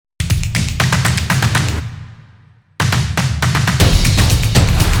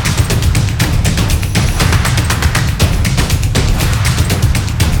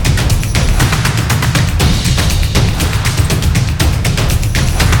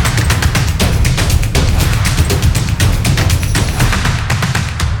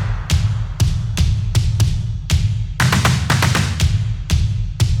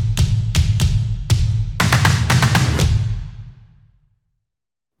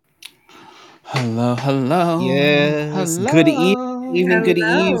Hello, hello, Yes. Evening. Good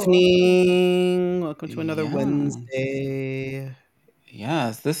Hello. evening. Welcome to another Yes, Wednesday.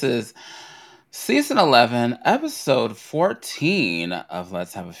 yes. This is season 11, episode 14 of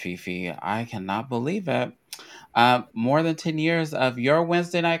Let's Have a Fifi. I cannot believe it. More than 10 years of your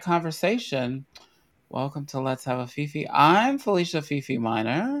Wednesday night conversation. Welcome to Let's Have a Fifi. I'm Felicia Fifi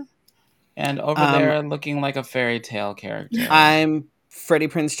Minor, and over Um, there looking like a fairy tale character. I'm Freddie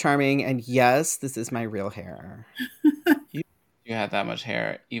Prince Charming, and yes, this is my real hair. You, you had that much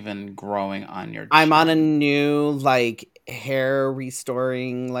hair even growing on your I'm on a chin. new hair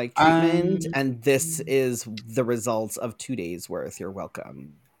restoring treatment, Um, and this is the results of 2 days worth. You're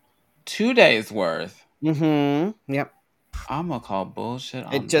welcome. 2 days worth. Yep. I'm gonna call bullshit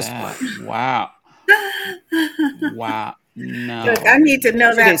It on just that. Wow. Wow. Look, I No. need to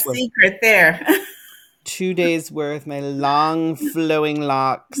know 2 days that worth. secret there. 2 days worth. My long flowing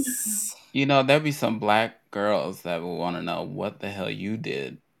locks. There'd be some black girls that would want to know what the hell you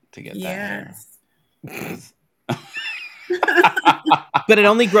did to get that hair. Yes. Because But it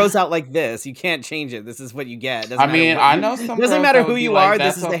only grows out like this. You can't change it. This is what you get. I mean, I know some Doesn't girls matter that who would be you like, are.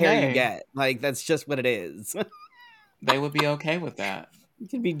 This that's is the hair you okay. get. That's just what it is. They would be okay with that. You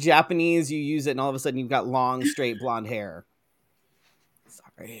can be Japanese. You use it, and all of a sudden you've got long, straight blonde hair.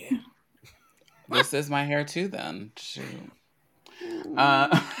 Sorry. This is my hair too, then. Shoot.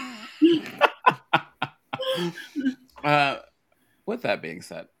 Uh, uh, with that being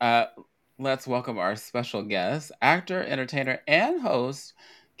said, let's welcome our special guest, actor, entertainer, and host,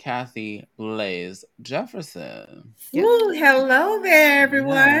 Kathy Blaze Jefferson. Woo, hello there,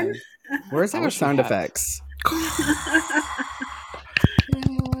 everyone. Yes. Where's I our wish we sound had. effects?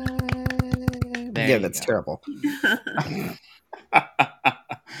 There Yeah, you that's go. terrible.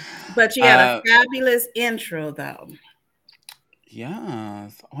 But you had a fabulous intro, though.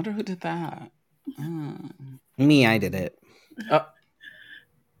 Yes. I wonder who did that. Me, I did it Oh,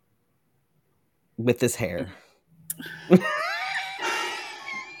 with this hair. See,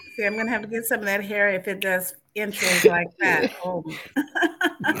 I'm going to have to get some of that hair if it does intros like that. Oh,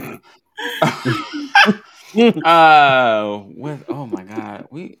 oh my god,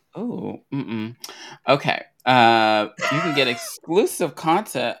 okay. You can get exclusive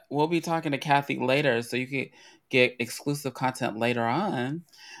content. We'll be talking to Kathy later, so you can get exclusive content later on.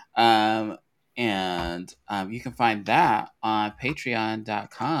 And you can find that on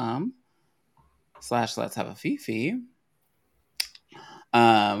patreon.com/let's have a fifi.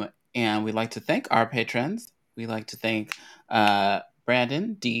 And we'd like to thank our patrons. We'd like to thank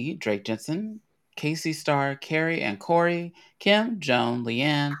Brandon D, Drake Jensen, Casey Starr, Carrie and Corey, Kim, Joan,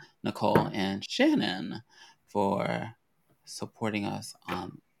 Leanne, Nicole, and Shannon for supporting us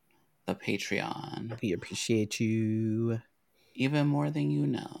on the Patreon. We appreciate you. Even more than you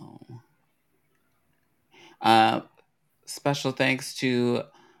know. Special thanks to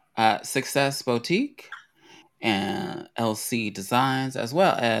Success Boutique and LC Designs, as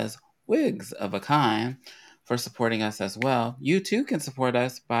well as Wigs of a Kind for supporting us as well. You too can support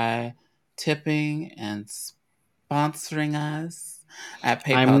us by tipping and sponsoring us at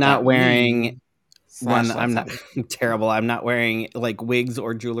I'm not wearing one. I'm not paypal.me/let's terrible. I'm not wearing wigs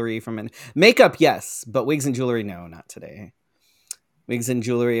or jewelry from makeup. Yes, but wigs and jewelry, no, not today. Wigs and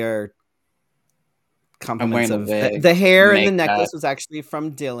jewelry are I'm wearing compliments the of wig, the hair, and the makeup. necklace was actually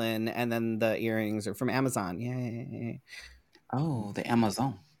from Dylan, and then the earrings are from Amazon. Yay. Oh, the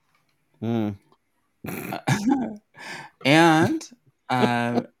Amazon. Mm. And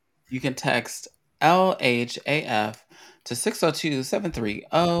you can text LHAF to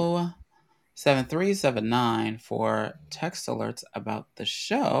 602-730-7379 for text alerts about the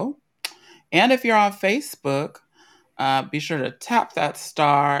show. And if you're on Facebook, be sure to tap that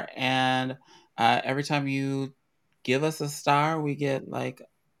star. And every time you give us a star, we get like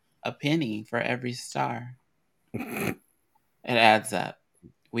a penny for every star. It adds up.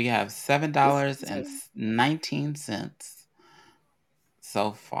 We have $7.19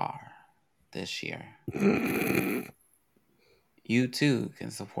 so far this year. You too can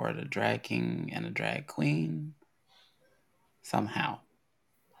support a drag king and a drag queen somehow.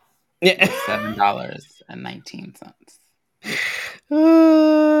 Yeah. $7.19.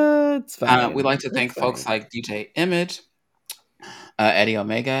 It's fine. We'd like to thank It's folks fine. like DJ Image, Eddie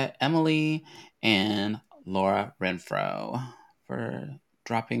Omega, Emily, and Laura Renfro for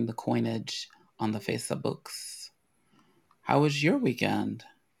dropping the coinage on the Facebooks. How was your weekend?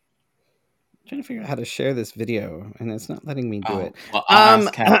 I'm trying to figure out how to share this video, and it's not letting me do it. Well, I'll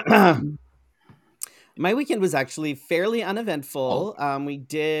ask Kathy. My weekend was actually fairly uneventful. We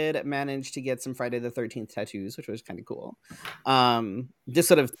did manage to get some Friday the 13th tattoos, which was kind of cool. Just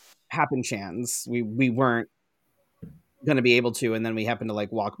sort of happen chance. We weren't going to be able to, and then we happened to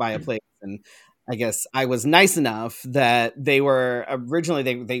like walk by a place, and I guess I was nice enough that they were originally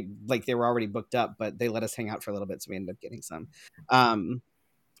they were already booked up, but they let us hang out for a little bit, so we ended up getting some. And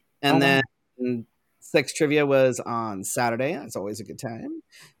then Sex Trivia was on Saturday. That's always a good time.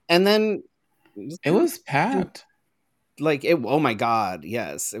 And then it was packed. Like it. Oh my god!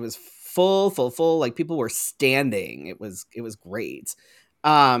 Yes, it was full. Like people were standing. It was great.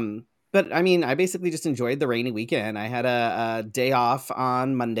 But I mean, I basically just enjoyed the rainy weekend. I had a day off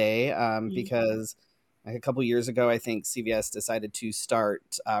on Monday because a couple years ago, I think CVS decided to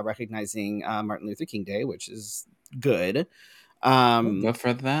start recognizing Martin Luther King Day, which is good. Good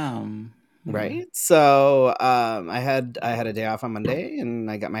for them. Right. So I had a day off on Monday, and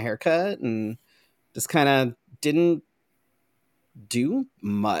I got my hair cut and just kind of didn't do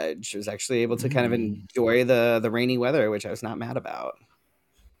much. I was actually able to kind of enjoy the rainy weather, which I was not mad about.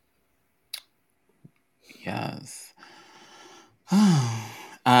 Yes.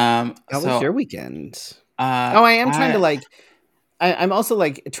 How was your weekend? I am trying to like. I'm also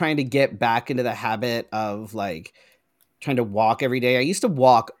like trying to get back into the habit of like trying to walk every day. I used to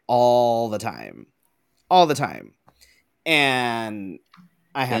walk all the time, and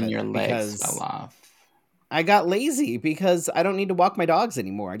I haven't. Your legs fell off. I got lazy because I don't need to walk my dogs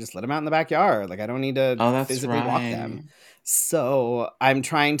anymore. I just let them out in the backyard. Like I don't need to physically walk them. So I'm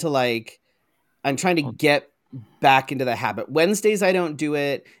trying to get back into the habit. Wednesdays I don't do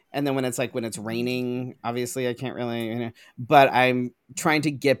it, and then when it's raining, obviously I can't really. But I'm trying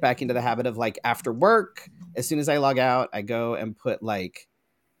to get back into the habit of like after work, as soon as I log out, I go and put like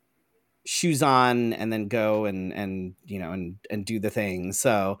shoes on, and then go and do the thing.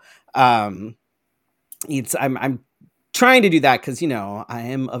 So I'm trying to do that because I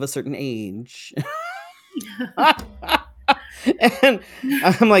am of a certain age. And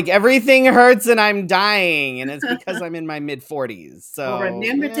I'm like, everything hurts and I'm dying, and it's because I'm in my mid-40s. So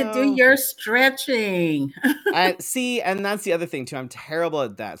remember to do your stretching. I see, and that's the other thing too. I'm terrible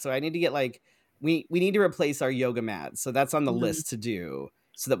at that, so I need to get like we need to replace our yoga mat. So that's on the list to do,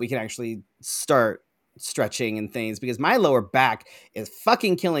 so that we can actually start stretching and things, because my lower back is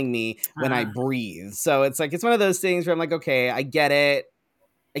fucking killing me when I breathe. So it's like it's one of those things where I'm like, okay, I get it.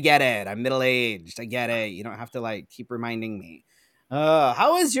 I'm middle-aged. I get it. You don't have to like keep reminding me.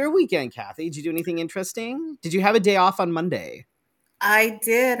 How was your weekend, Kathy? Did you do anything interesting? Did you have a day off on Monday? I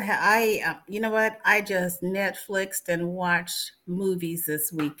did. You know what? I just Netflixed and watched movies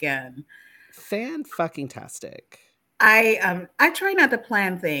this weekend. Fan-fucking-tastic. I try not to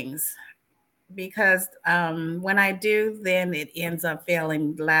plan things, because when I do, then it ends up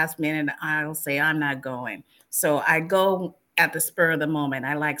failing last minute. I'll say I'm not going. So I go at the spur of the moment.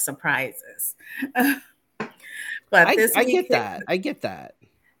 I like surprises. But I get that.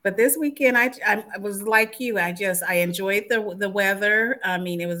 But this weekend, I was like you. I enjoyed the weather. I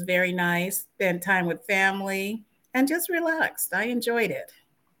mean, it was very nice. Spent time with family and just relaxed. I enjoyed it.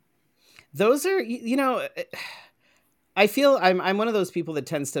 Those are, I feel I'm one of those people that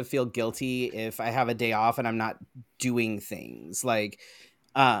tends to feel guilty if I have a day off and I'm not doing things like,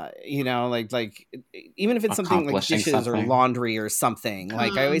 like even if it's something like dishes or laundry or something.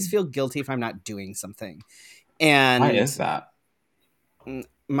 Like I always feel guilty if I'm not doing something. And why is that? I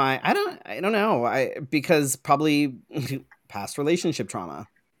don't know. Because probably past relationship trauma.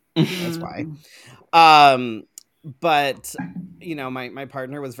 That's why. But my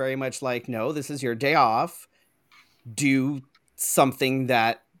partner was very much like, no, this is your day off. Do something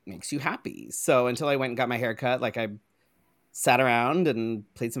that makes you happy. So until I went and got my hair cut, like I sat around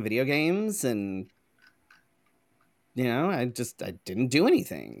and played some video games, and I didn't do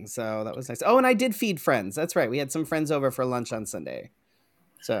anything. So that was nice. Oh, and I did feed friends. That's right. We had some friends over for lunch on Sunday.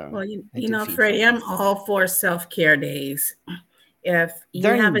 So well, Freddie, I'm all for self-care days. If you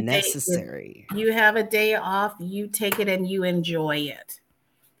they're have a necessary, day, you have a day off, you take it and you enjoy it.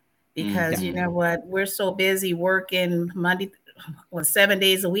 Because you know what, we're so busy working 7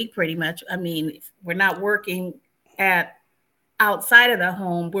 days a week, pretty much. I mean, we're not working outside of the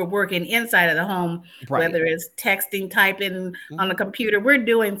home, we're working inside of the home, right. Whether it's texting, typing on the computer, we're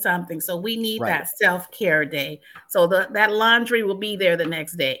doing something. So we need that self-care day. So that laundry will be there the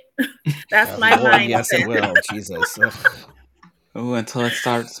next day. That's my mindset. Yes, it will. Jesus. Oh, until it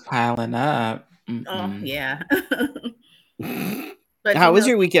starts piling up. Oh, yeah. But how was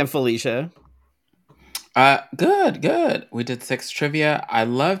your weekend, Felicia? Good. We did Sex Trivia. I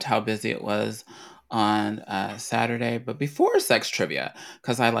loved how busy it was on Saturday, but before Sex Trivia,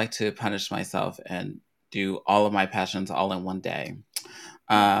 because I like to punish myself and do all of my passions all in one day.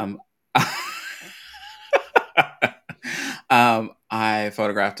 I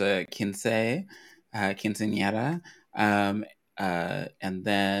photographed a quinceañera, and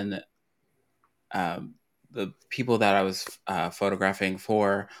then the people that I was photographing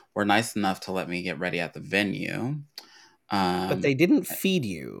for were nice enough to let me get ready at the venue. But they didn't feed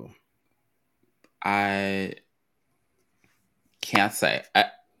you. I can't say.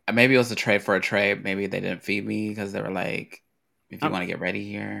 Maybe it was a trade for a trade. Maybe they didn't feed me because they were like, if you want to get ready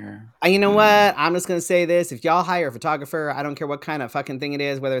here. You know what? I'm just going to say this. If y'all hire a photographer, I don't care what kind of fucking thing it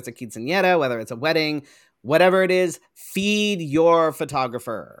is, whether it's a quinceañera, whether it's a wedding, whatever it is, feed your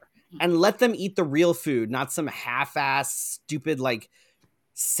photographer and let them eat the real food, not some half-ass stupid like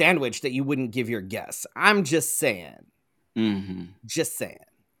sandwich that you wouldn't give your guests. I'm just saying. Mm-hmm. Just saying.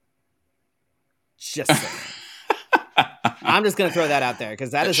 I'm just going to throw that out there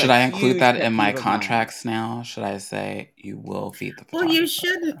because that is. Should I include that in my contracts now? Should I say you will feed the photographer? Well, you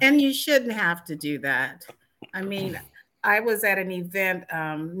shouldn't, and you shouldn't have to do that. I mean, I was at an event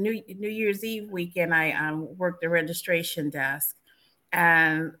New Year's Eve weekend. I worked the registration desk,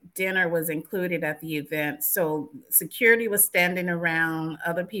 and dinner was included at the event. So security was standing around.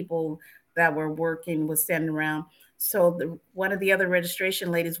 Other people that were working was standing around. So one of the other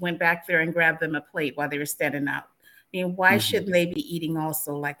registration ladies went back there and grabbed them a plate while they were standing out. I mean, why shouldn't they be eating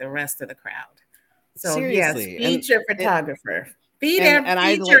also like the rest of the crowd? So seriously, yes, feed your photographer. Feed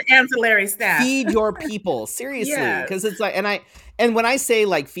your ancillary staff. Feed your people. Seriously. Because it's like, and when I say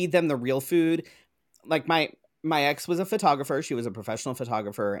like feed them the real food, like my ex was a photographer. She was a professional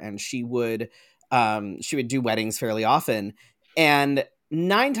photographer, and she would do weddings fairly often. And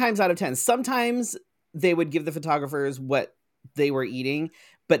 9 times out of 10, sometimes they would give the photographers what they were eating,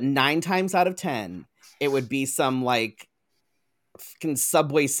 but 9 times out of 10, it would be some like fucking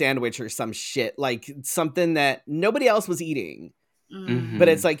Subway sandwich or some shit, like something that nobody else was eating. Mm-hmm. But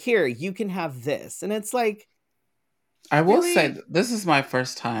it's like, here, you can have this. And it's like, I will say this is my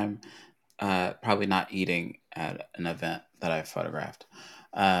first time probably not eating at an event that I photographed.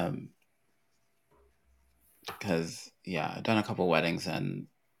 Because, I've done a couple weddings and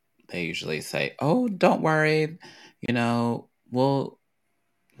they usually say, oh, don't worry,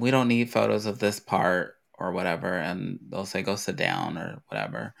 we don't need photos of this part or whatever. And they'll say, go sit down or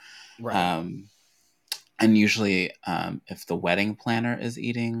whatever. Right. And usually if the wedding planner is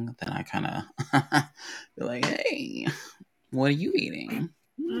eating, then I kind of be like, hey, what are you eating?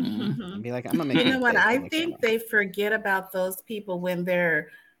 Mm-hmm. Be like, I'm gonna make. You know what? I think they forget about those people when they're,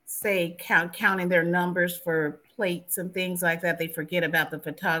 say, counting their numbers for plates and things like that. They forget about the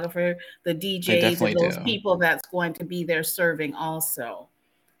photographer, the DJs, and those people that's going to be there serving also.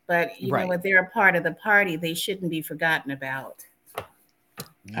 But you know what? They're a part of the party. They shouldn't be forgotten about.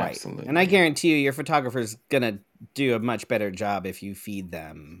 Right. Absolutely. And I guarantee you, your photographer's gonna do a much better job if you feed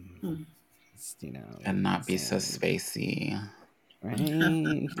them. And not be so spacey. Right?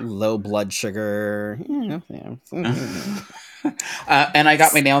 Low blood sugar. And I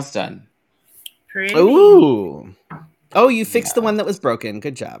got my nails done. Pretty. Ooh. Oh, you fixed the one that was broken.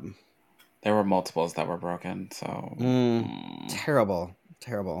 Good job. There were multiples that were broken, so terrible.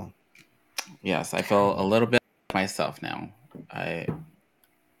 Yes, I feel a little bit myself now.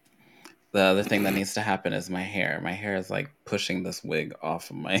 The other thing that needs to happen is my hair. My hair is like pushing this wig off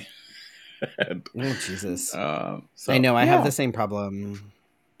of my head. Oh, Jesus. I know. I have the same problem.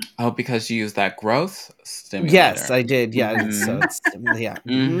 Oh, because you use that growth stimulator. Yes, I did. Yeah.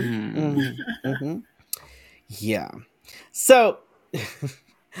 Yeah. So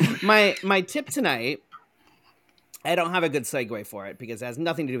my tip tonight, I don't have a good segue for it because it has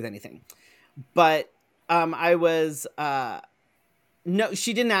nothing to do with anything. But I was no,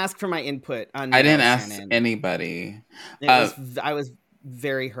 she didn't ask for my input on. I didn't ask anybody. I was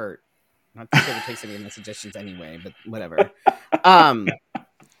very hurt. Not that it takes any of my suggestions anyway, but whatever.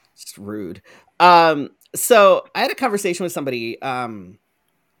 Just rude. So I had a conversation with somebody at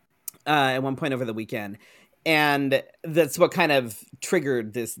one point over the weekend, and that's what kind of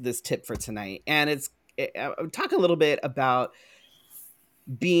triggered this tip for tonight. And I'll talk a little bit about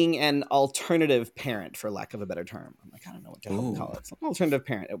being an alternative parent, for lack of a better term. I'm like, I don't know what to call it. So alternative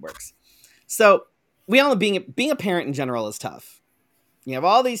parent, it works. So we all know being a parent in general is tough. You have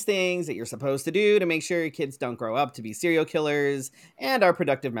all these things that you're supposed to do to make sure your kids don't grow up to be serial killers and are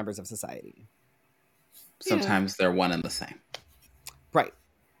productive members of society. Sometimes they're one and the same. Right.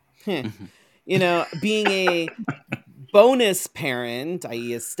 Being a bonus parent,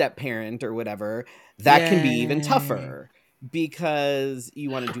 i.e. a step parent or whatever, that can be even tougher. because you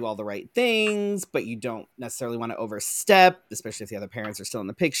want to do all the right things, but you don't necessarily want to overstep, especially if the other parents are still in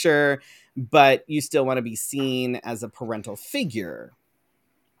the picture, but you still want to be seen as a parental figure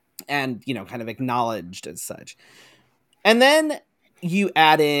and, you know, kind of acknowledged as such. And then you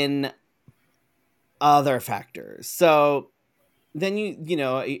add in other factors. So then you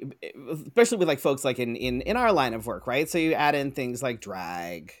know, especially with like folks like in our line of work, right? So you add in things like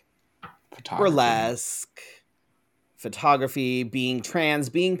drag, burlesque, photography, being trans,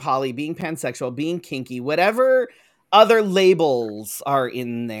 being poly, being pansexual, being kinky, whatever other labels are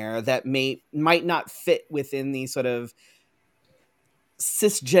in there that might not fit within the sort of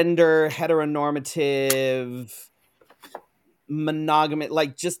cisgender, heteronormative, monogamous,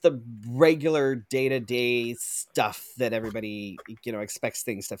 like just the regular day-to-day stuff that everybody, you know, expects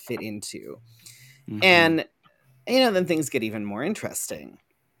things to fit into. And, you know, then things get even more interesting.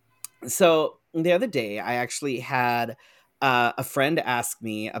 So the other day, I actually had a friend ask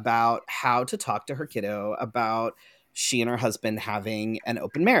me about how to talk to her kiddo about she and her husband having an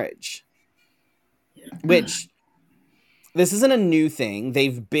open marriage, which this isn't a new thing.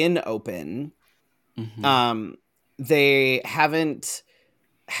 They've been open. They haven't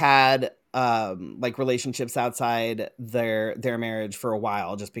had like relationships outside their marriage for a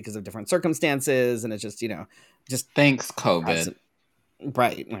while, just because of different circumstances, and it's just, you know, just thanks COVID.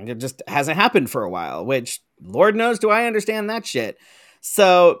 Right. Like it just hasn't happened for a while, which Lord knows do I understand that shit.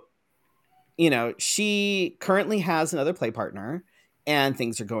 So, you know, she currently has another play partner and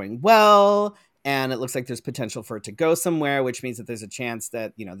things are going well. And it looks like there's potential for it to go somewhere, which means that there's a chance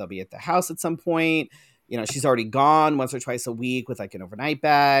that, you know, they'll be at the house at some point. You know, she's already gone once or twice a week with like an overnight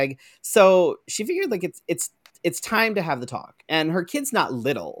bag. So she figured like it's time to have the talk. And her kid's not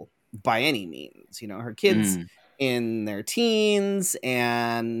little by any means. You know, her kid's in their teens,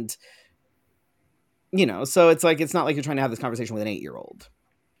 and you know, so it's like, it's not like you're trying to have this conversation with an 8-year-old,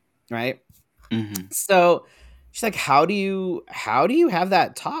 right? So she's like, how do you have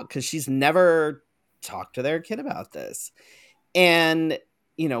that talk? Because she's never talked to their kid about this. And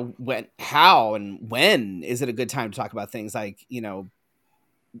you know, how and when is it a good time to talk about things like, you know,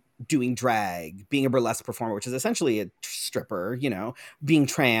 doing drag, being a burlesque performer, which is essentially a stripper, you know, being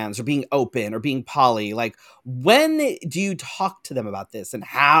trans or being open or being poly. Like, when do you talk to them about this and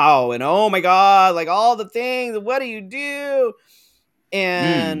how? And oh my God, like all the things, what do you do?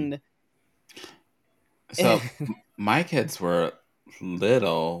 And so my kids were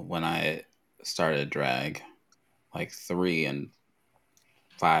little when I started drag, like 3 and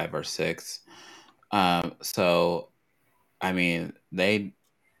 5 or 6. So, I mean, they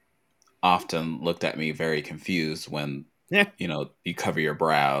often looked at me very confused when, you know, you cover your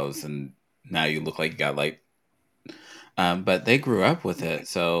brows and now you look like you got like, but they grew up with it.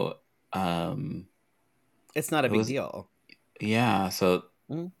 So, it's not a big deal. Yeah. So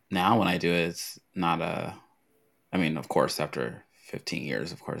now when I do it, it's not I mean, of course, after 15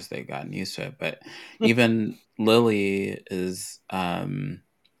 years, of course, they've gotten used to it. But even Lily is, I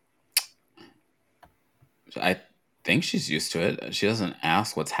think she's used to it. She doesn't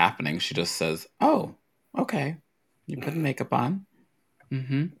ask what's happening. She just says, "Oh, okay, you put makeup on."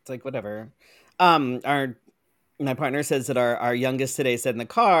 It's like, whatever. My partner says that our youngest today said in the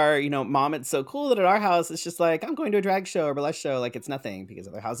car, you know, Mom, it's so cool that at our house it's just like, I'm going to a drag show or burlesque show, like it's nothing, because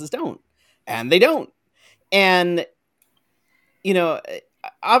other houses don't, and they don't. And you know,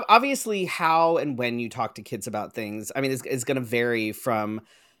 obviously, how and when you talk to kids about things, I mean, it's going to vary from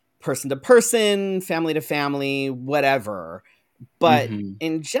person to person, family to family, whatever. But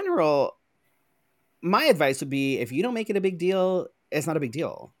in general, my advice would be, if you don't make it a big deal, it's not a big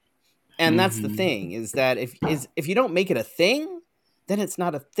deal. And that's the thing, is that if you don't make it a thing, then it's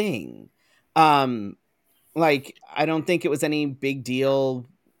not a thing. Like, I don't think it was any big deal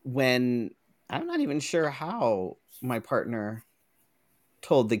when, I'm not even sure how my partner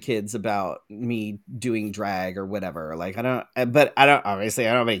told the kids about me doing drag or whatever. Like, I don't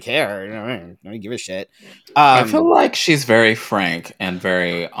really care. I don't give a shit. I feel like she's very frank and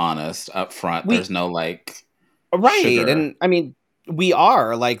very honest up front. There's no like, right. Sugar. And I mean, we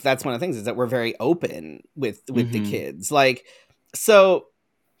are like, that's one of the things, is that we're very open with the kids. Like, so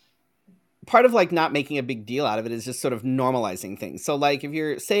part of like not making a big deal out of it is just sort of normalizing things. So like, if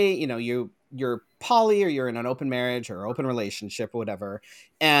you're, say, you know, you're poly, or you're in an open marriage or open relationship or whatever,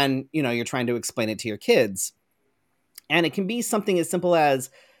 and you know, you're trying to explain it to your kids, and it can be something as simple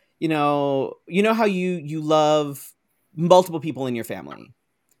as, you know how you love multiple people in your family.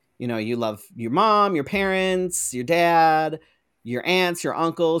 You know, you love your mom, your parents, your dad, your aunts, your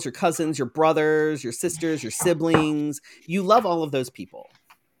uncles, your cousins, your brothers, your sisters, your siblings. You love all of those people.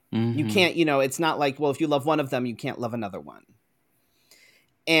 You can't, it's not like, well, if you love one of them, you can't love another one.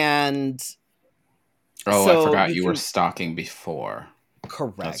 And I forgot you were stalking before.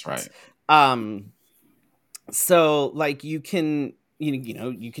 Correct. That's right. So like you can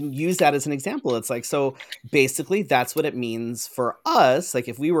you can use that as an example. It's like, so basically that's what it means for us. Like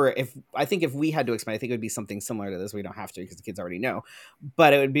if we had to explain, I think it would be something similar to this. We don't have to because the kids already know,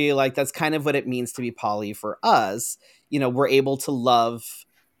 but it would be like, that's kind of what it means to be poly for us. We're able to love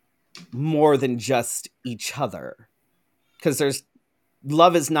more than just each other, because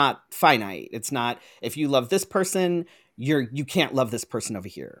love is not finite. It's not, if you love this person, you can't love this person over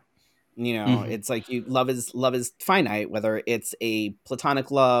here. It's like love is finite, whether it's a platonic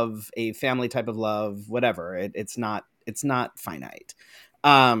love, a family type of love, whatever. It's not finite.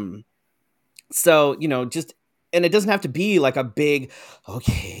 So, just, and it doesn't have to be like a big,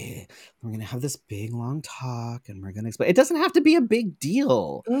 okay, we're going to have this big long talk and we're going to explain. It doesn't have to be a big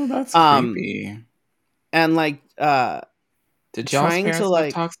deal. Oh, that's creepy. And like, did y'all's parents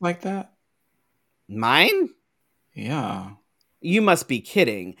have talks like that? Mine? Yeah. You must be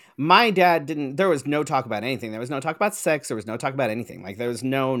kidding. My dad didn't. There was no talk about anything. There was no talk about sex. There was no talk about anything. Like, there was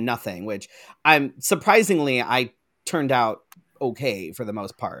nothing, which surprisingly, I turned out okay for the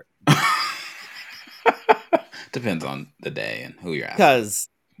most part. Depends on the day and who you're asking. Because,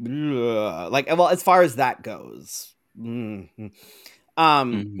 well, as far as that goes, if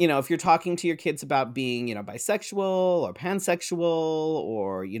you're talking to your kids about being, bisexual or pansexual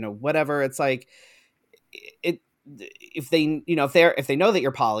or, whatever, it's like, if they know that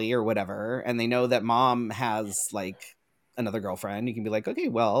you're poly or whatever, and they know that mom has like another girlfriend, you can be like, okay,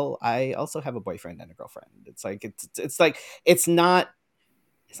 well, I also have a boyfriend and a girlfriend. It's like, it's not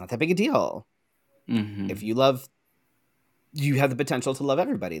that big a deal. If you have the potential to love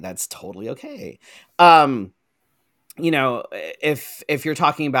everybody. That's totally okay. If you're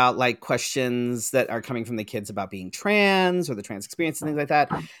talking about like questions that are coming from the kids about being trans or the trans experience and things like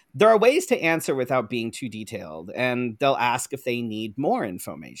that, there are ways to answer without being too detailed, and they'll ask if they need more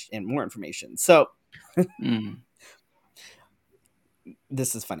information. So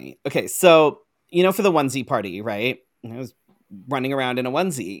this is funny. Okay. So, for the onesie party, right? I was running around in a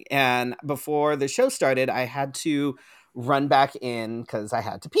onesie, and before the show started, I had to run back in because I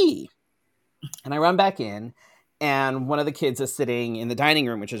had to pee, and I run back in. And one of the kids is sitting in the dining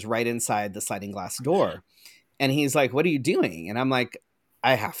room, which is right inside the sliding glass door. And he's like, "What are you doing?" And I'm like,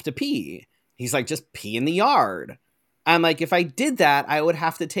 "I have to pee." He's like, "Just pee in the yard." I'm like, "If I did that, I would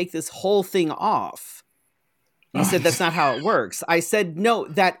have to take this whole thing off." He said, "That's not how it works." I said, "No,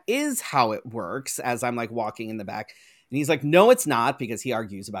 that is how it works," as I'm like walking in the back. And he's like, "No, it's not," because he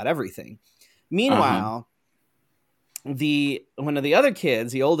argues about everything. Meanwhile, one of the other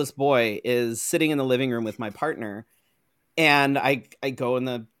kids, the oldest boy, is sitting in the living room with my partner, and I go in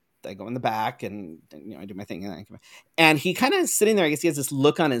the back, and I do my thing, and he kind of sitting there. I guess he has this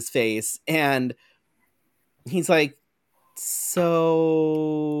look on his face, and he's like,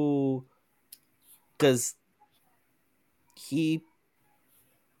 "So does he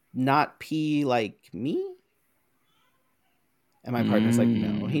not pee like me?" And my partner's like,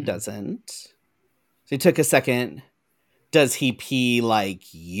 "No, he doesn't." So he took a second. "Does he pee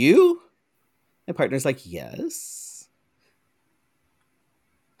like you?" My partner's like, "Yes."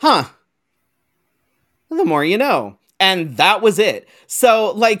 Huh. The more you know. And that was it.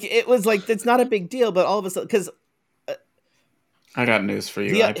 So, like, it was like, it's not a big deal, but all of a sudden, because I got news for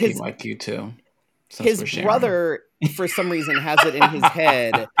you. I pee like you too. His brother, for some reason, has it in his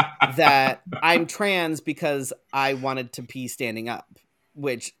head that I'm trans because I wanted to pee standing up,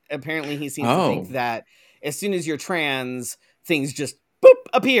 which apparently he seems to think that as soon as you're trans, things just boop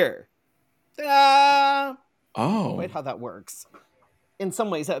appear. Wait, how that works. In some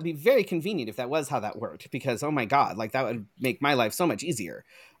ways, that would be very convenient if that was how that worked, because, oh my God, like that would make my life so much easier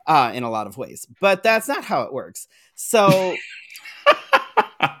in a lot of ways. But that's not how it works. So,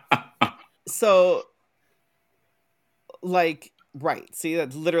 like, right. See,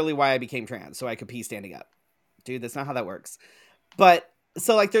 that's literally why I became trans, so I could pee standing up. Dude, that's not how that works. But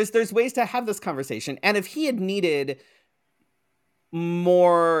so, like, there's ways to have this conversation. And if he had needed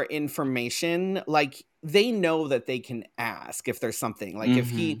more information, like, they know that they can ask if there's something. Like,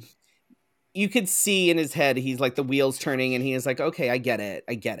 if you could see in his head, he's like, the wheels turning, and he is like, okay, I get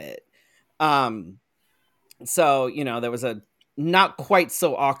it. So, there was a not quite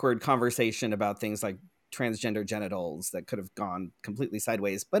so awkward conversation about things like transgender genitals that could have gone completely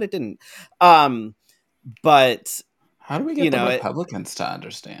sideways, but it didn't. But how do we get the Republicans to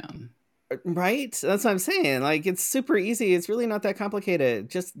understand? Right? That's what I'm saying. Like, it's super easy. It's really not that complicated.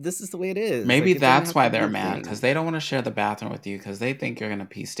 Just this is the way it is. Maybe like, that's why they're mad, because they don't want to share the bathroom with you because they think you're going to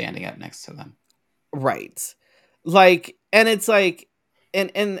pee standing up next to them. Right. Like, and it's like, and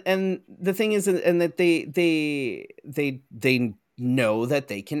the thing is, and that they know that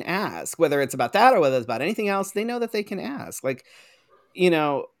they can ask, whether it's about that or whether it's about anything else. They know that they can ask. Like,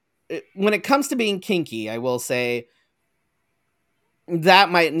 when it comes to being kinky, I will say that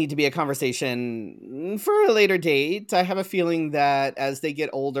might need to be a conversation for a later date. I have a feeling that as they get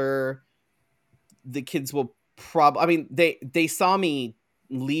older, the kids will I mean, they saw me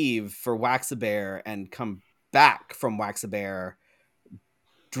leave for Wax-A-Bear and come back from Wax-A-Bear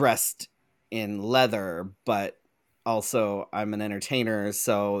dressed in leather, but also I'm an entertainer,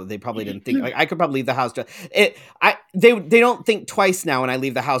 so they probably didn't think like I could probably leave the house they don't think twice now when I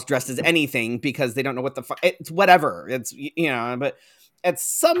leave the house dressed as anything, because they don't know what the fuck it's whatever. It's but at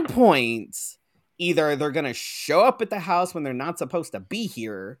some point either they're going to show up at the house when they're not supposed to be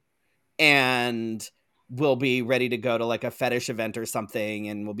here and we'll be ready to go to like a fetish event or something,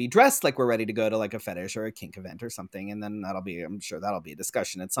 and we'll be dressed like we're ready to go to like a fetish or a kink event or something, and then I'm sure that'll be a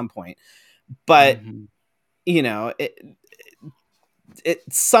discussion at some point. But at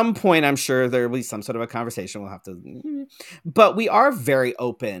some point I'm sure there will be some sort of a conversation we'll have to, but we are very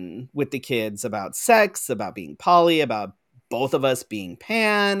open with the kids about sex, about being poly, about both of us being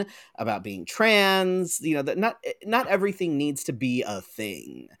pan, about being trans, that not everything needs to be a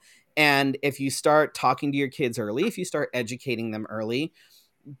thing. And if you start talking to your kids early, if you start educating them early,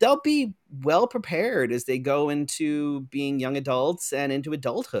 they'll be well prepared as they go into being young adults and into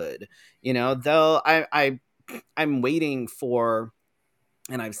adulthood. I'm waiting for,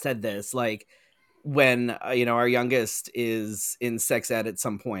 and I've said this, like when, our youngest is in sex ed at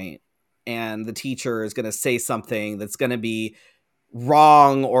some point and the teacher is going to say something that's going to be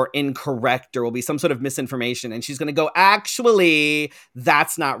wrong or incorrect, or will be some sort of misinformation, and she's going to go, actually,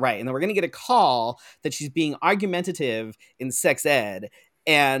 that's not right. And then we're going to get a call that she's being argumentative in sex ed.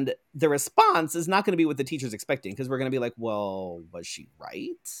 And the response is not going to be what the teacher's expecting, because we're going to be like, well, was she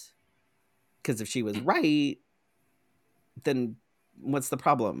right? Because if she was right, then what's the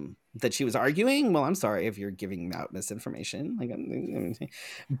problem? That she was arguing? Well, I'm sorry if you're giving out misinformation.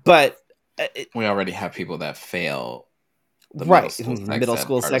 But we already have people that fail the middle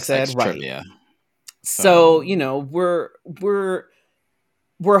school sex ed, right? Trivia. So we're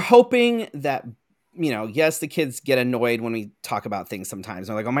hoping that yes, the kids get annoyed when we talk about things sometimes.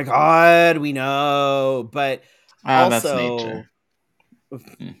 They're like, oh my god, we know, but also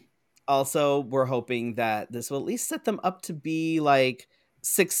also we're hoping that this will at least set them up to be like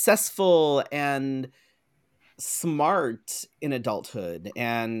successful and smart in adulthood,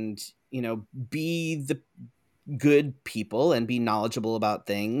 and be the good people and be knowledgeable about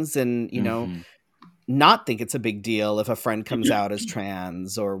things, and not think it's a big deal if a friend comes out as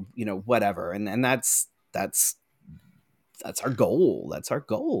trans or whatever, and that's our goal. That's our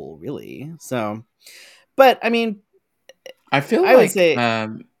goal, really. So, but I mean, I feel I would say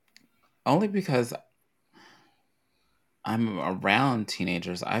only because I'm around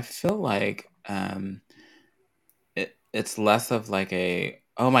teenagers, I feel like it's less of like a,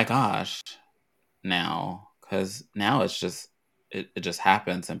 oh my gosh, now, because now it's just it just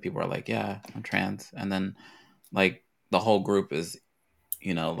happens and people are like, yeah, I'm trans, and then like the whole group is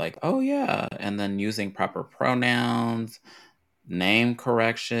like, oh yeah, and then using proper pronouns, name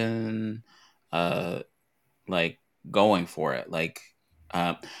correction, like going for it. Like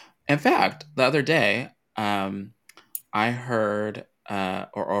in fact, the other day I heard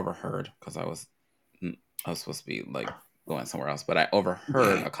or overheard, because I was supposed to be like going somewhere else, but I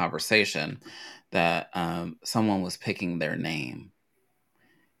overheard a conversation that someone was picking their name,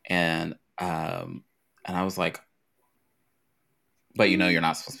 and I was like, but you're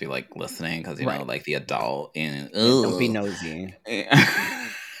not supposed to be like listening, because know like the adult, and don't be nosy.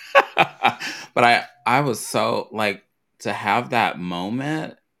 But I was so like, to have that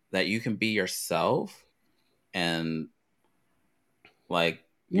moment that you can be yourself, and like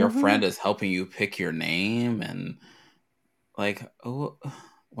your friend is helping you pick your name, and like, oh,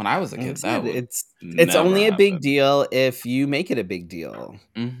 when I was a kid, it's only a big deal if you make it a big deal.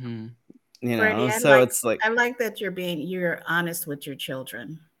 Mm-hmm. Freddie, it's like, I like that you're honest with your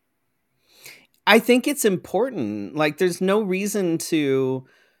children. I think it's important. Like, there's no reason to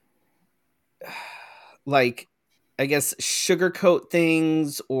like, I guess, sugarcoat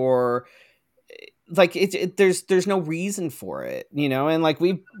things, or like there's no reason for it, and like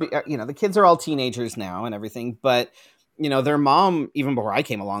the kids are all teenagers now and everything, but their mom, even before I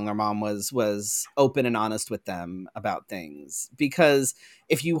came along, their mom was open and honest with them about things. Because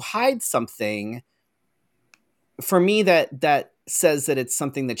if you hide something, for me, that says that it's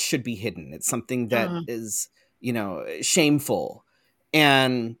something that should be hidden. It's something that is, shameful.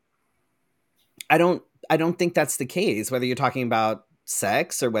 And I don't think that's the case, whether you're talking about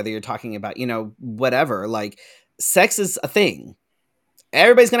sex or whether you're talking about, whatever. Like, sex is a thing.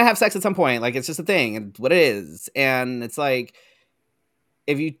 Everybody's going to have sex at some point. Like, it's just a thing and what it is. And it's like,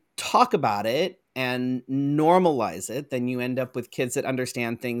 if you talk about it and normalize it, then you end up with kids that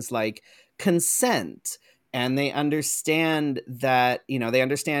understand things like consent, and they understand that, they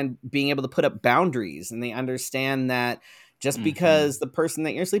understand being able to put up boundaries, and they understand that just because the person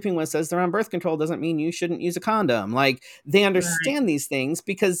that you're sleeping with says they're on birth control doesn't mean you shouldn't use a condom. Like, they understand these things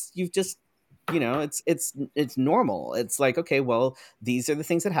because you've just, it's normal. It's like, okay, well, these are the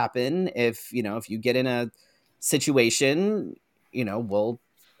things that happen if you get in a situation, we'll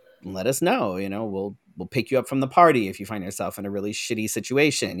let us know, we'll pick you up from the party if you find yourself in a really shitty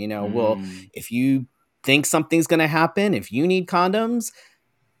situation. If you think something's going to happen, if you need condoms,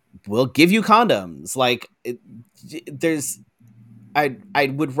 we'll give you condoms. Like, I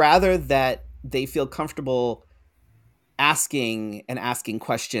would rather that they feel comfortable asking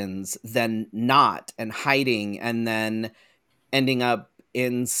questions than not, and hiding, and then ending up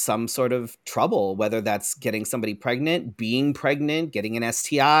in some sort of trouble, whether that's getting somebody pregnant, being pregnant, getting an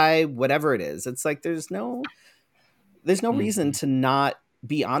STI, whatever it is. It's like, there's no reason to not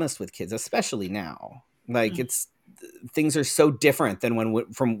be honest with kids, especially now. Like, things are so different than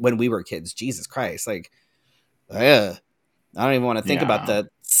from when we were kids. Jesus Christ. Like, I don't even want to think about the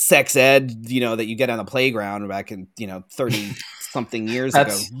sex ed, that you get on the playground back in, 30 something years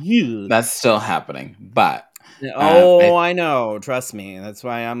ago. That's still happening, but I know. Trust me. That's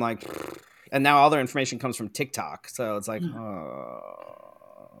why I'm like, and now all their information comes from TikTok. So it's like,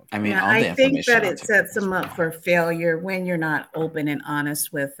 I think that it sets them up for failure when you're not open and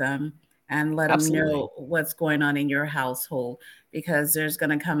honest with them and let them know what's going on in your household, because there's going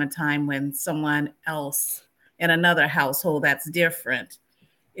to come a time when someone else in another household that's different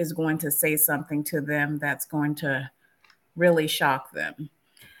is going to say something to them that's going to really shock them.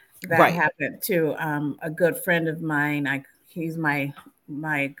 That happened to a good friend of mine. He's my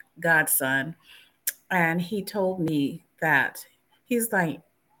godson, and he told me that he's like,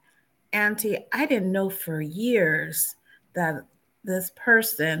 Auntie, I didn't know for years that this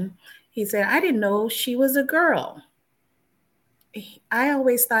person. He said, I didn't know she was a girl. I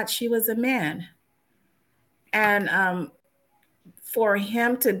always thought she was a man. And for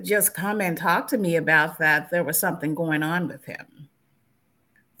him to just come and talk to me about that, there was something going on with him.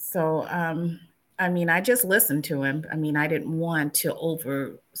 So, I just listened to him. I didn't want to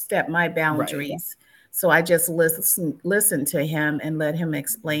overstep my boundaries. So I just listened to him and let him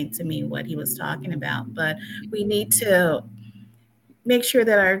explain to me what he was talking about. But we need to make sure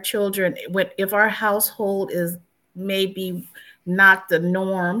that our children, if our household is maybe not the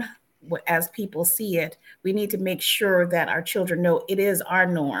norm as people see it, we need to make sure that our children know it is our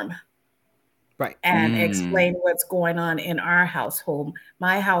norm. Right. And explain what's going on in our household.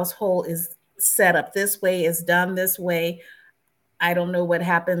 My household is set up this way, is done this way. I don't know what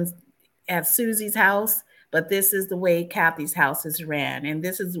happens at Susie's house, but this is the way Kathy's house is ran. And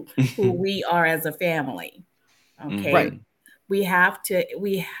this is who we are as a family. Okay. Right. We have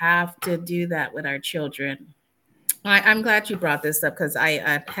to do that with our children. I'm glad you brought this up, because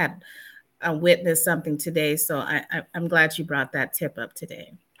I had witnessed something today. So I'm glad you brought that tip up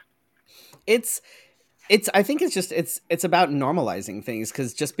today. I think it's about normalizing things,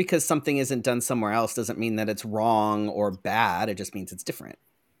 because just because something isn't done somewhere else doesn't mean that it's wrong or bad. It just means it's different.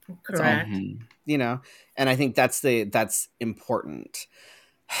 Correct. And I think that's important.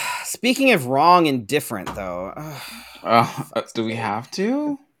 Speaking of wrong and different, though, do we have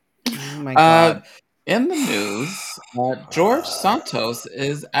to? Oh my God. In the news, George Santos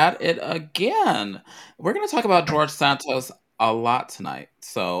is at it again. We're going to talk about George Santos a lot tonight,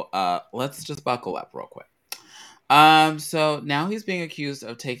 so let's just buckle up real quick. So now he's being accused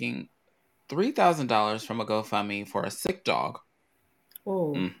of taking $3,000 from a GoFundMe for a sick dog.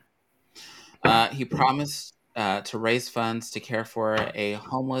 Oh. He promised to raise funds to care for a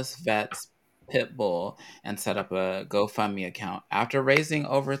homeless vet's pit bull and set up a GoFundMe account. After raising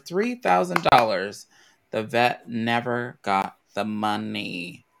over $3,000, the vet never got the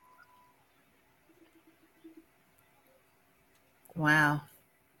money. Wow.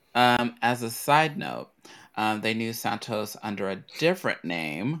 As a side note, they knew Santos under a different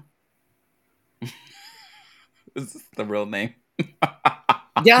name. Is this the real name?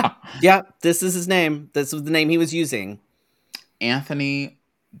 Yeah. This is his name. This was the name he was using. Anthony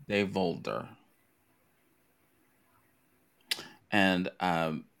DeVolder. And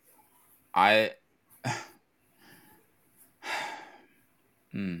I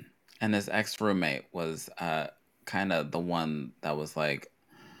and his ex-roommate was kind of the one that was like,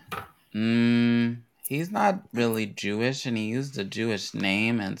 he's not really Jewish, and he used a Jewish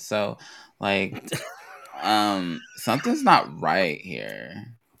name, and so like something's not right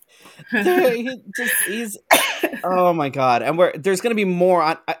here. He's oh my god. And there's gonna be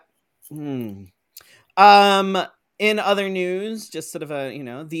more on in other news, just sort of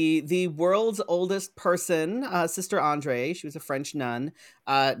the world's oldest person, Sister Andre, she was a French nun,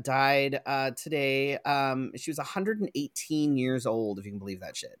 died today. She was 118 years old, if you can believe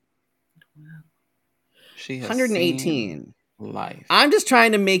that shit. Wow. She has 118 life. I'm just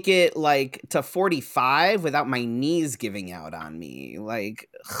trying to make it like to 45 without my knees giving out on me. Like,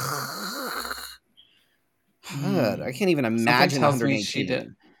 God, I can't even imagine 118. She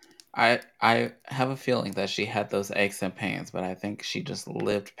did. I have a feeling that she had those aches and pains, but I think she just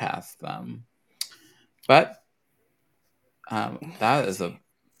lived past them. But that is a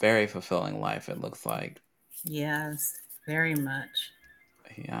very fulfilling life, it looks like. Yes, very much.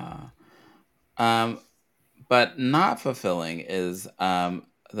 Yeah. But not fulfilling is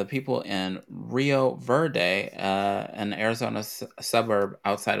the people in Rio Verde, an Arizona suburb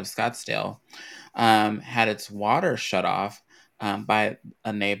outside of Scottsdale, had its water shut off by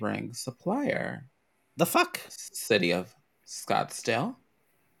a neighboring supplier. The fuck? City of Scottsdale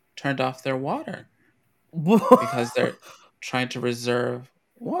turned off their water because they're trying to reserve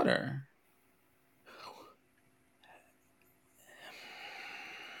water.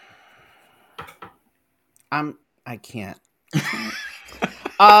 I can't.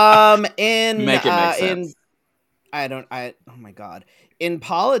 Make it make sense. Oh my God. In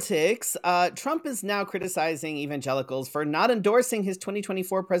politics, Trump is now criticizing evangelicals for not endorsing his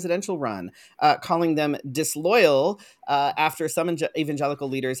 2024 presidential run, calling them disloyal after some evangelical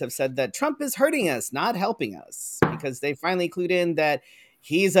leaders have said that Trump is hurting us, not helping us, because they finally clued in that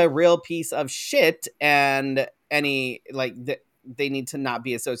he's a real piece of shit and they need to not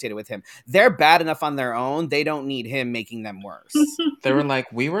be associated with him. They're bad enough on their own. They don't need him making them worse. They were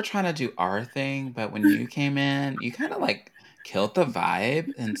like, we were trying to do our thing, but when you came in, you kind of like killed the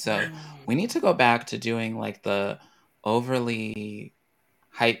vibe. And so we need to go back to doing like the overly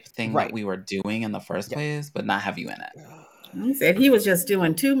hype thing that we were doing in the first place, but not have you in it. He said he was just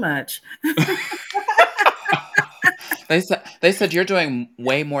doing too much. They said you're doing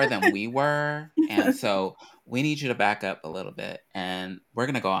way more than we were. And so we need you to back up a little bit, and we're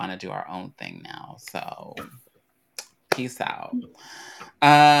going to go on and do our own thing now. So peace out.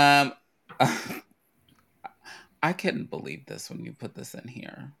 I couldn't believe this when you put this in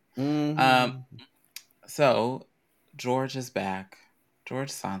here. So George is back.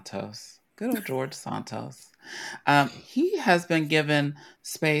 George Santos. Good old George Santos. He has been given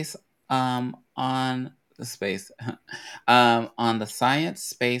space on the space on the Science,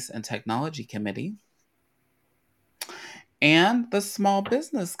 Space, and Technology Committee and the Small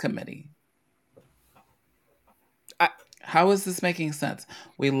Business Committee. How is this making sense?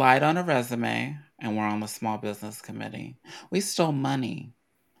 We lied on a resume and we're on the Small Business Committee. We stole money.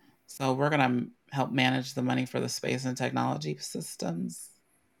 So we're going to help manage the money for the space and technology systems.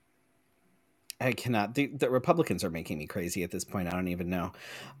 I cannot. The Republicans are making me crazy at this point. I don't even know.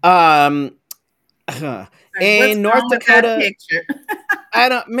 In North Dakota, I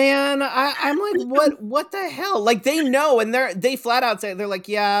don't, man. I'm like, what the hell? Like, they know, and they flat out say, they're like,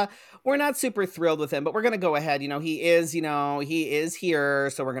 yeah, we're not super thrilled with him, but we're gonna go ahead. He is here,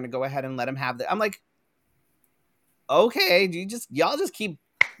 so we're gonna go ahead and let him have that. I'm like, okay, y'all just keep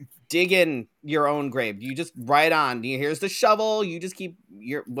digging your own grave. You just right on. Here's the shovel. You just keep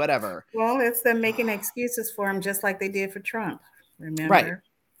your whatever. Well, it's them making excuses for him, just like they did for Trump. Remember?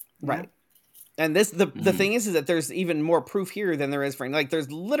 Right. And the thing is that there's even more proof here than there is for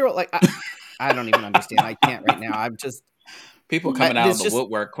there's literal I don't even understand. I can't right now. I'm just people coming out of the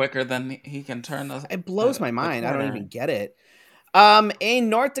woodwork quicker than he can turn those. It blows my mind. I don't even get it. A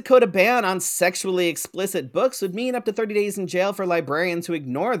North Dakota ban on sexually explicit books would mean up to 30 days in jail for librarians who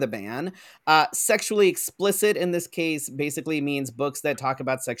ignore the ban. Sexually explicit in this case basically means books that talk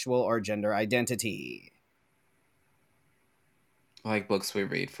about sexual or gender identity. Like books we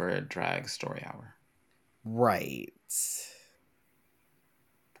read for a drag story hour. Right.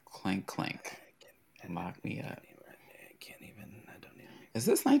 Clink, clink. Lock me up. I don't even. Is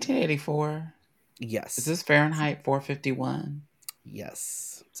this 1984? Yes. Is this Fahrenheit 451?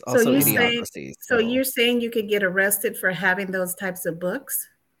 Yes. It's also Idiocracy. So you're saying you could get arrested for having those types of books?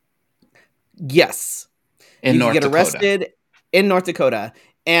 Yes. In North Dakota. Get arrested In North Dakota.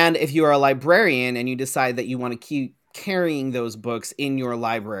 And if you are a librarian and you decide that you want to keep carrying those books in your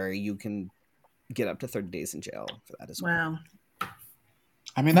library, you can get up to 30 days in jail for that as well. Wow.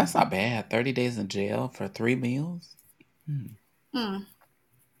 I mean, that's not bad. 30 days in jail for 3 meals.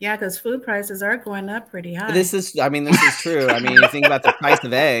 Yeah, because food prices are going up pretty high. This is true. I mean, you think about the price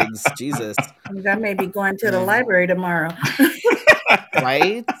of eggs. Jesus. I may be going to the library tomorrow.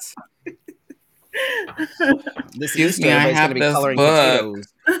 Right? This Excuse me, I have this book.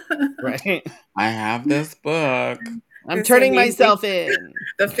 Potatoes, right? I have this book. I'm turning myself in.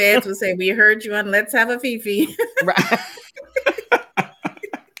 The feds will say, "We heard you on Let's Have a Fifi." Right.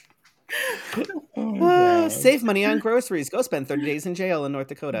 Save money on groceries. Go spend 30 days in jail in North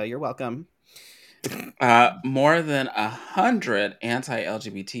Dakota. You're welcome. More than 100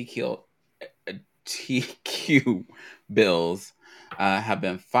 anti-LGBTQ bills have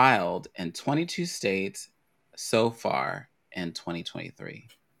been filed in 22 states so far in 2023.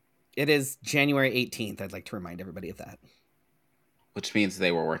 It is January 18th. I'd like to remind everybody of that. Which means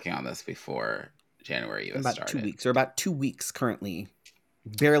they were working on this before January even started. About 2 weeks currently.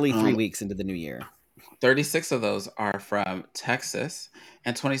 Barely 3 weeks into the new year. 36 of those are from Texas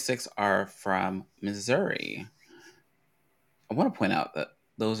and 26 are from Missouri. I want to point out that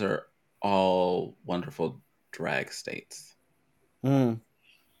those are all wonderful drag states. Mm-hmm.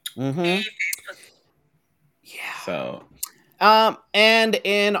 Yeah. So. And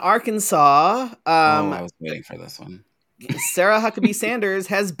in Arkansas, I was waiting for this one. Sarah Huckabee Sanders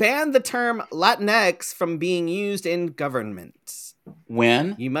has banned the term Latinx from being used in government.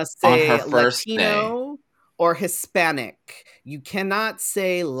 When? You must say on her first Latino day. Or Hispanic. You cannot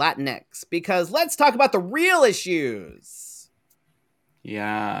say Latinx because let's talk about the real issues.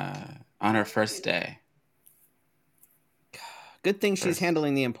 Yeah, on her first day. Good thing she's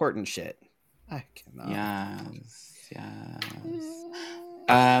handling the important shit. I cannot. Yes.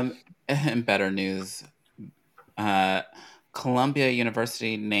 In better news, Columbia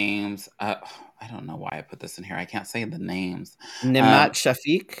University names. I don't know why I put this in here. I can't say the names. Nimat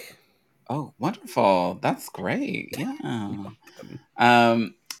Shafiq. Oh, wonderful! That's great. Yeah.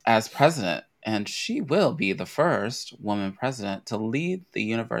 As president, and she will be the first woman president to lead the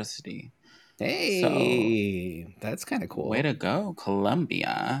university. Hey, so, that's kind of cool. Way to go,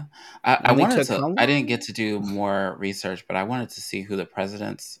 Columbia. I didn't get to do more research, but I wanted to see who the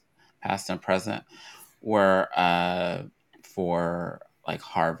presidents, past and present, were for like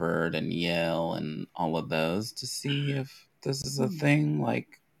Harvard and Yale and all of those to see if this is a thing.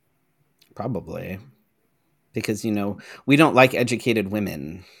 Like, probably. Because, we don't like educated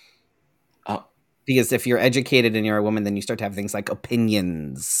women. Oh. Because if you're educated and you're a woman, then you start to have things like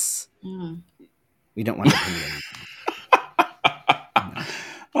opinions. We don't want opinions. No.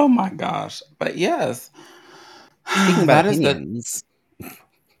 Oh my gosh. But yes. Speaking about opinions.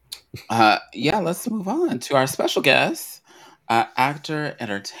 Let's move on to our special guest, actor,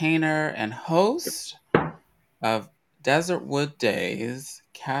 entertainer, and host of Desertwood Days,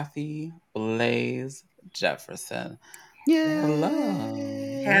 Kathy Blaze Jefferson.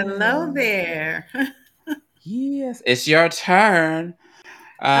 Yay. Hello there. Yes, it's your turn.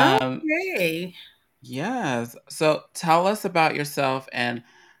 Okay. Yes. So tell us about yourself and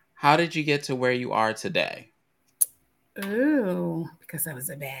how did you get to where you are today? Ooh, because I was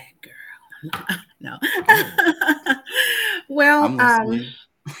a bad girl. No. Well,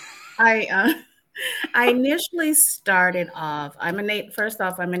 I initially started off. I'm a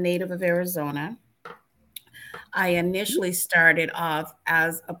native of Arizona. I initially started off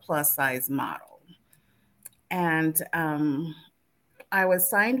as a plus size model, and I was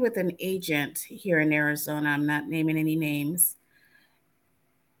signed with an agent here in Arizona. I'm not naming any names,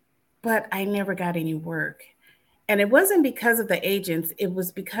 but I never got any work. And it wasn't because of the agents. It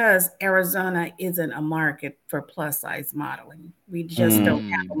was because Arizona isn't a market for plus size modeling. We just don't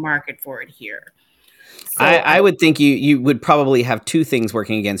have a market for it here. So, I would think you would probably have two things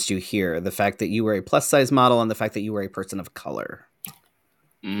working against you here. The fact that you were a plus size model and the fact that you were a person of color.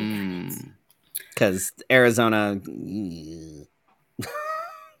 Because Arizona...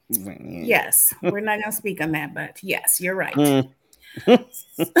 Yes, we're not going to speak on that, but yes, you're right.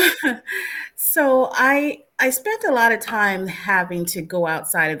 So I spent a lot of time having to go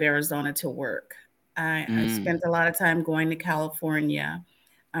outside of Arizona to work. I spent a lot of time going to California,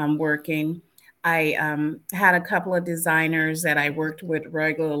 working. I had a couple of designers that I worked with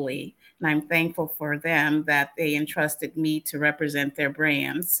regularly, and I'm thankful for them that they entrusted me to represent their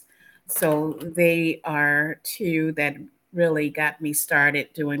brands. So they are two that really got me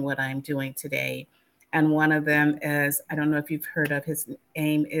started doing what I'm doing today. And one of them is, I don't know if you've heard of his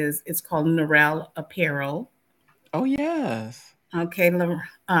name, it's called Norel Apparel. Oh, yes. Okay,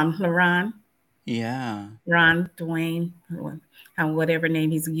 LaRon. Yeah. Ron Dwayne, whatever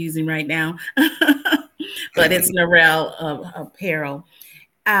name he's using right now. But it's Narelle Apparel.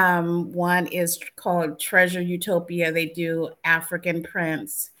 One is called Treasure Utopia. They do African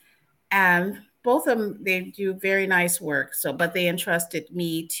prints, and both of them, they do very nice work. So, but they entrusted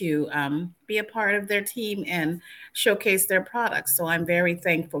me to be a part of their team and showcase their products. So I'm very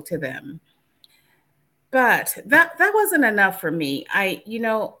thankful to them. But that wasn't enough for me. I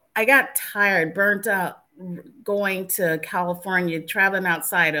got tired, burnt out going to California, traveling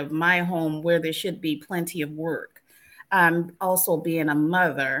outside of my home where there should be plenty of work. Also being a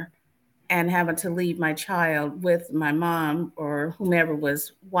mother and having to leave my child with my mom or whomever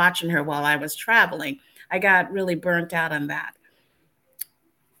was watching her while I was traveling. I got really burnt out on that.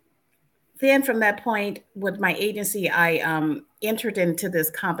 Then from that point with my agency, I entered into this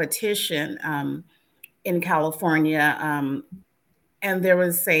competition in California. And there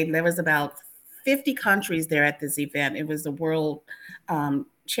was about 50 countries there at this event. It was the World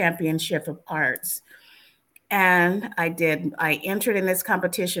Championship of Arts. And I entered in this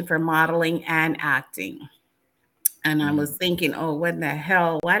competition for modeling and acting. And I was thinking, oh, what in the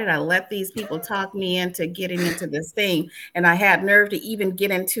hell? Why did I let these people talk me into getting into this thing? And I had nerve to even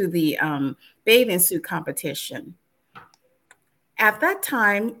get into the bathing suit competition. At that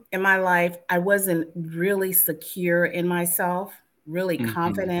time in my life, I wasn't really secure in myself, really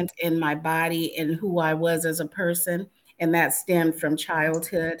confident in my body and who I was as a person. And that stemmed from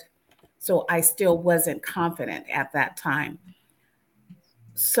childhood. So I still wasn't confident at that time.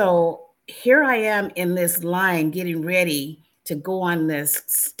 So here I am in this line getting ready to go on this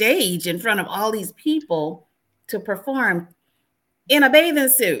stage in front of all these people to perform in a bathing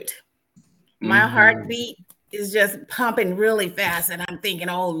suit. My heartbeat is just pumping really fast. And I'm thinking,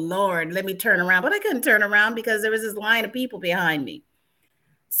 oh, Lord, let me turn around. But I couldn't turn around because there was this line of people behind me.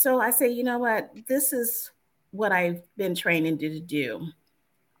 So I say, you know what? This is what I've been training to do.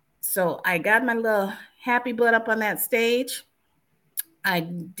 So I got my little happy butt up on that stage. I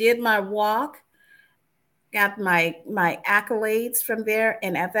did my walk, got my accolades from there.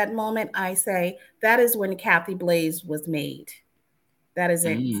 And at that moment, I say, that is when Kathy Blaze was made. That is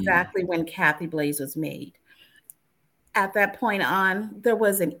exactly when Kathy Blaze was made. At that point on, there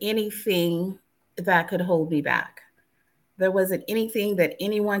wasn't anything that could hold me back. There wasn't anything that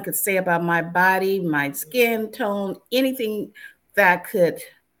anyone could say about my body, my skin tone, anything that could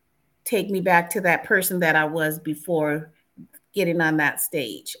take me back to that person that I was before getting on that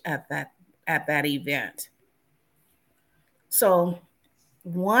stage at that event. So,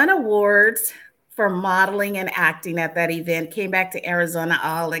 won awards for modeling and acting at that event. Came back to Arizona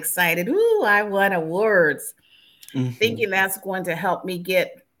all excited. Ooh, I won awards. Thinking that's going to help me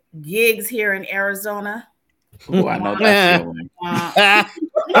get gigs here in Arizona. Ooh, I know that feeling.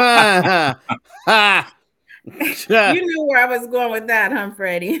 You knew where I was going with that, huh,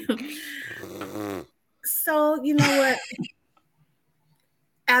 Freddie? So, you know what?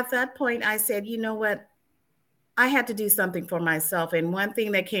 At that point, I said, you know what? I had to do something for myself. And one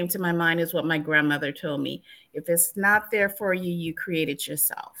thing that came to my mind is what my grandmother told me. If it's not there for you, you create it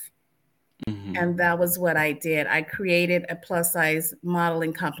yourself. And that was what I did. I created a plus size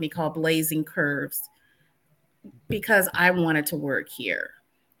modeling company called Blazing Curves because I wanted to work here.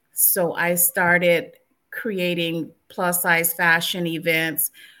 So I started creating plus size fashion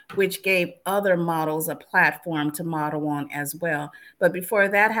events, which gave other models a platform to model on as well. But before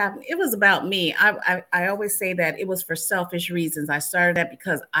that happened, it was about me. I always say that it was for selfish reasons. I started that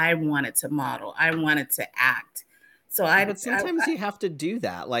because I wanted to model. I wanted to act. So but sometimes you have to do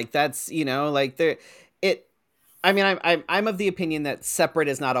that. Like that's, like I'm of the opinion that separate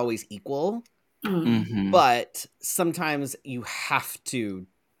is not always equal, but sometimes you have to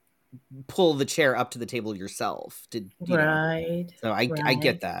pull the chair up to the table yourself to right. So I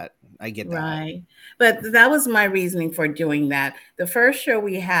get that. Right. But that was my reasoning for doing that. The first show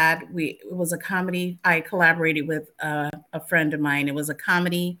we had, it was a comedy. I collaborated with a friend of mine. It was a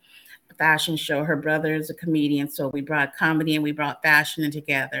comedy fashion show. Her brother is a comedian, so we brought comedy and we brought fashion in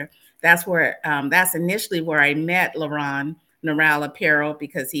together. That's initially where I met LaRon Narelle Apparel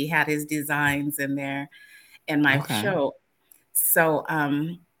because he had his designs in there in my show. So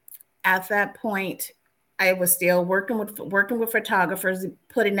at that point, I was still working with photographers,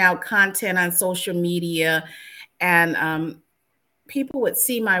 putting out content on social media, and people would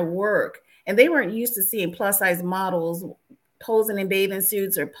see my work, and they weren't used to seeing plus size models posing in bathing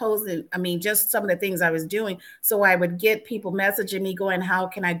suits or posing. I mean, just some of the things I was doing. So I would get people messaging me going, how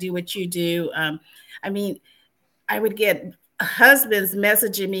can I do what you do? I would get husbands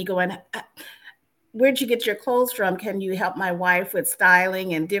messaging me going, where'd you get your clothes from? Can you help my wife with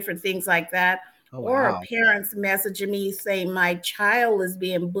styling and different things like that? Oh, Or wow. parents messaging me saying my child is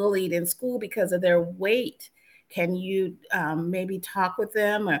being bullied in school because of their weight. Can you maybe talk with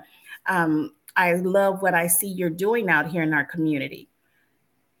them? Or I love what I see you're doing out here in our community.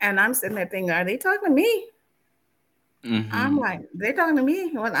 And I'm sitting there thinking, are they talking to me? I'm like, they're talking to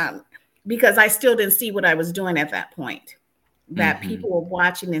me? Because I still didn't see what I was doing at that point. That people were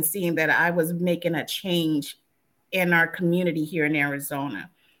watching and seeing that I was making a change in our community here in Arizona.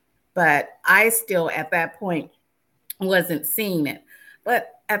 But I still, at that point, wasn't seeing it.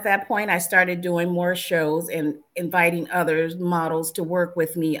 But at that point, I started doing more shows and inviting others models to work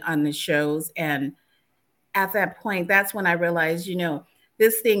with me on the shows. And at that point, that's when I realized,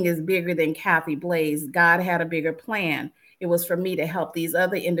 this thing is bigger than Kathy Blaze. God had a bigger plan. It was for me to help these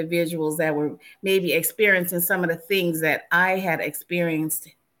other individuals that were maybe experiencing some of the things that I had experienced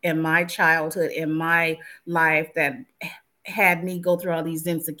in my childhood, in my life, that had me go through all these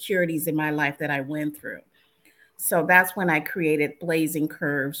insecurities in my life that I went through. So that's when I created Blazing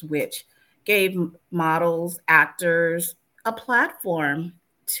Curves, which gave models, actors a platform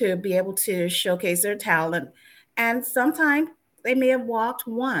to be able to showcase their talent. And sometimes they may have walked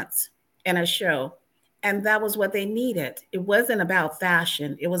once in a show, and that was what they needed. It wasn't about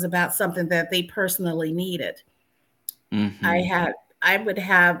fashion, it was about something that they personally needed. I would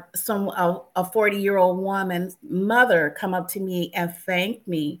have a 40-year-old woman's mother come up to me and thank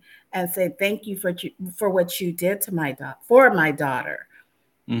me and say thank you for what you did to my daughter.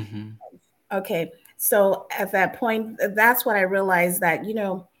 Okay, so at that point, that's what I realized, that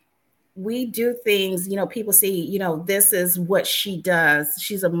we do things, people see, this is what she does,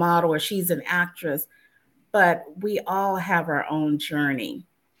 she's a model or she's an actress, but we all have our own journey.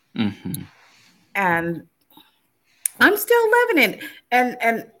 And I'm still living it.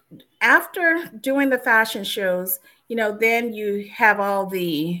 And after doing the fashion shows, then you have all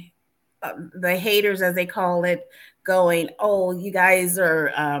the haters, as they call it, going, oh, you guys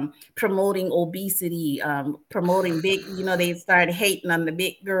are promoting obesity, promoting big, they started hating on the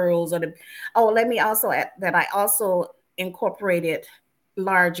big girls, oh, let me also add that I also incorporated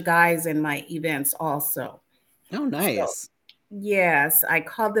large guys in my events also. Oh, nice. So, yes, I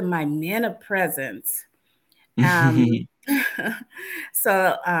call them my men of presence. Um,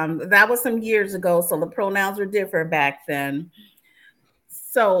 so that was some years ago. So the pronouns were different back then.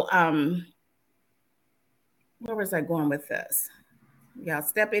 So where was I going with this? Y'all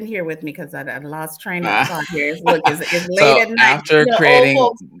step in here with me because I lost train of thought here. It's late So at night. after creating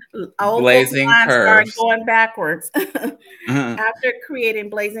Old folks' Blazing minds start Curves, going backwards. After creating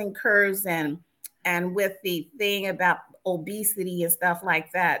Blazing Curves and with the thing about obesity and stuff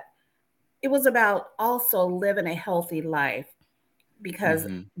like that, it was about also living a healthy life, because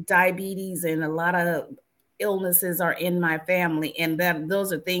diabetes and a lot of illnesses are in my family, and that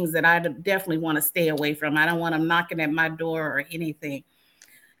those are things that I definitely want to stay away from. I don't want them knocking at my door or anything.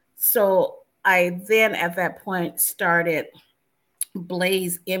 So I then at that point started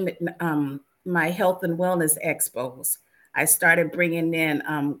Blaze my health and wellness expos. I started bringing in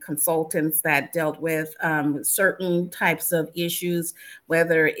consultants that dealt with certain types of issues,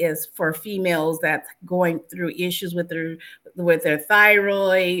 whether it's for females that's going through issues with their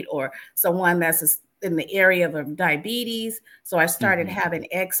thyroid, or someone that's in the area of diabetes. So I started having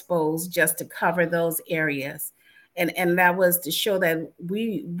expos just to cover those areas. And that was to show that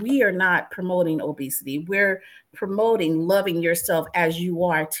we are not promoting obesity. We're promoting loving yourself as you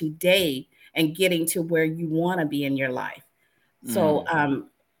are today and getting to where you want to be in your life. So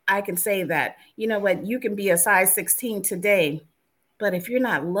I can say that, you know what, you can be a size 16 today, but if you're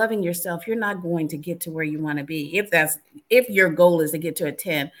not loving yourself, you're not going to get to where you want to be. If your goal is to get to a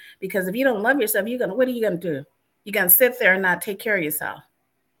 10, because if you don't love yourself, what are you gonna do? You're gonna sit there and not take care of yourself.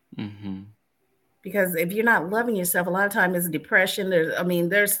 Because if you're not loving yourself, a lot of time it's depression.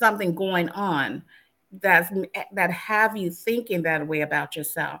 There's something going on that have you thinking that way about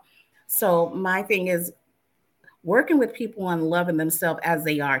yourself. So my thing is working with people on loving themselves as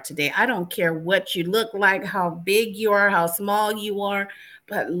they are today. I don't care what you look like, how big you are, how small you are,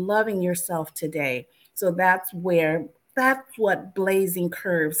 but loving yourself today. So that's what Blazing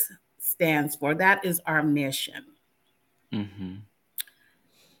Curves stands for. That is our mission.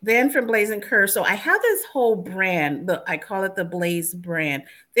 Then from Blazing Curves, so I have this whole brand, I call it the Blaze brand.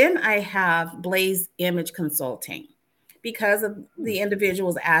 Then I have Blaze Image Consulting, because of the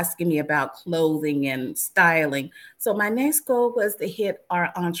individuals asking me about clothing and styling. So my next goal was to hit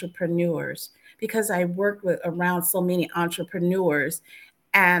our entrepreneurs, because I worked around so many entrepreneurs,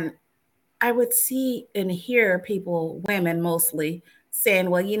 and I would see and hear people, women mostly, saying,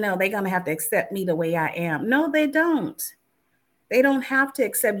 well, they're going to have to accept me the way I am. No, they don't. They don't have to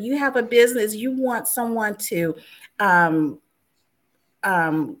accept. You have a business. You want someone to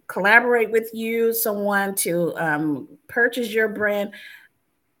collaborate with you, someone to purchase your brand,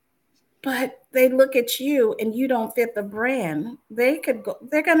 but they look at you and you don't fit the brand. They're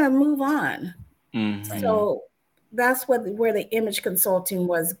going to move on. Mm-hmm. So that's where the image consulting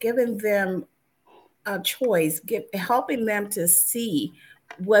was, giving them a choice, helping them to see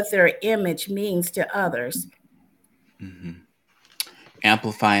what their image means to others. Mm-hmm.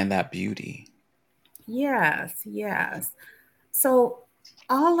 Amplifying that beauty. Yes. So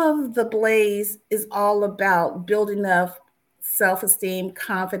all of the Blaze is all about building up self-esteem,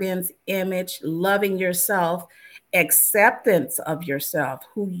 confidence, image, loving yourself, acceptance of yourself,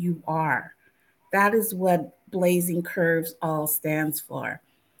 who you are. That is what Blazing Curves all stands for.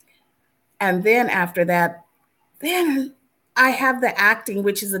 And then after that, then I have the acting,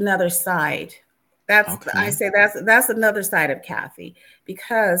 which is another side. I say that's another side of Kathy,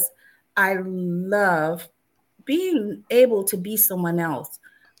 because I love being able to be someone else,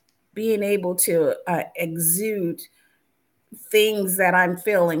 being able to exude things that I'm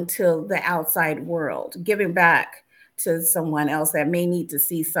feeling to the outside world, giving back to someone else that may need to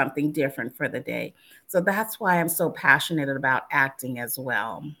see something different for the day. So that's why I'm so passionate about acting as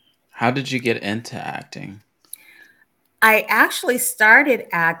well. How did you get into acting? I actually started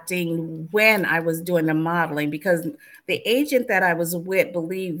acting when I was doing the modeling, because the agent that I was with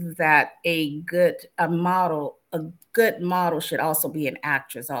believed that a good model should also be an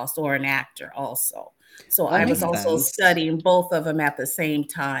actress also, or an actor also. So I was also studying both of them at the same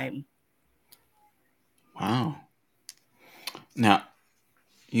time. Wow. Now,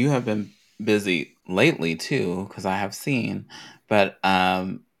 you have been busy lately too, because I have seen, but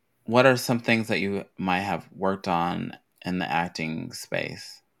what are some things that you might have worked on in the acting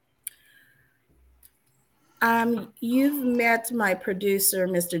space? You've met my producer,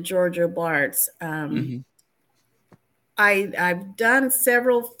 Mr. Giorgio Bartz. Mm-hmm. I've done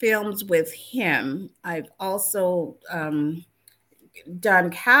several films with him. I've also done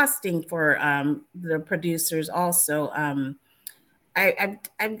casting for the producers also.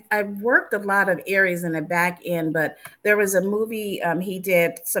 I've worked a lot of areas in the back end, but there was a movie he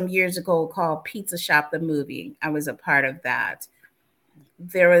did some years ago called Pizza Shop, the movie. I was a part of that.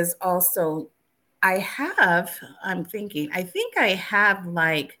 There was also, I think I have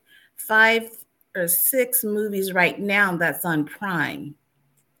like 5 or 6 movies right now that's on Prime.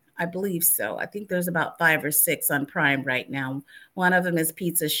 I believe so. I think there's about 5 or 6 on Prime right now. One of them is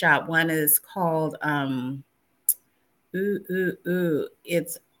Pizza Shop. One is called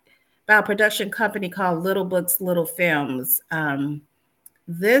it's about a production company called Little Books, Little Films.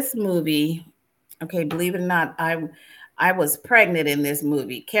 This movie, okay, believe it or not, I was pregnant in this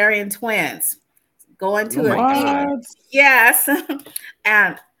movie, carrying twins, going to yes,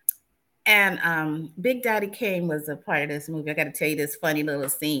 and Big Daddy Kane was a part of this movie. I got to tell you this funny little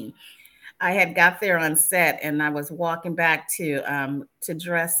scene. I had got there on set, and I was walking back to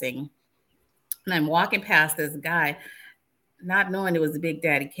dressing, and I'm walking past this guy, not knowing it was Big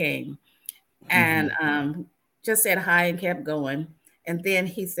Daddy Kane, and just said hi and kept going. And then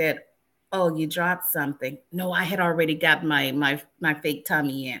he said, "Oh, you dropped something." No, I had already got my fake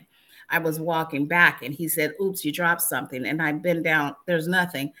tummy in. I was walking back, and he said, "Oops, you dropped something." And I bent down. There's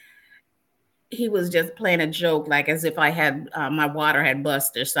nothing. He was just playing a joke, like as if I had my water had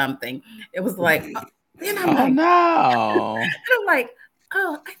bust or something. It was like, then I'm like, no. I'm like,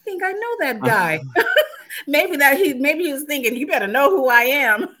 oh, I think I know that guy. maybe he was thinking, you better know who I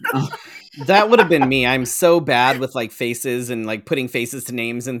am. That would have been me. I'm so bad with like faces and like putting faces to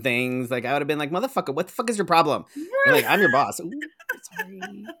names and things. Like I would have been like, motherfucker, what the fuck is your problem? You're like, I'm your boss. Ooh,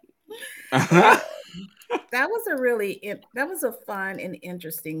 sorry. That was a fun and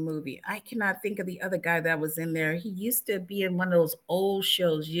interesting movie. I cannot think of the other guy that was in there. He used to be in one of those old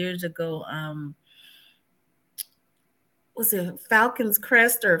shows years ago. Was it Falcon's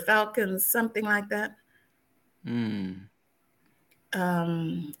Crest or Falcon's something like that? Well,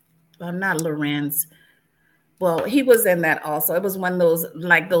 not Lorenz. Well, he was in that also. It was one of those,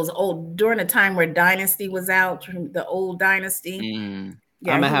 like those old, during the time where Dynasty was out, the old Dynasty.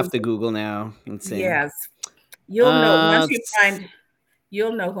 Yeah, I'm gonna have to Google now and see. Yes, you'll know once you find.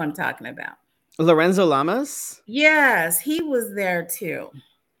 You'll know who I'm talking about. Lorenzo Lamas? Yes, he was there too.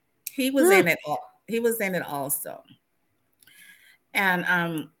 He was in it. He was in it also.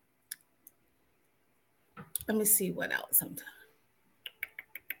 And let me see what else.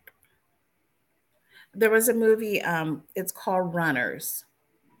 There was a movie. It's called Runners.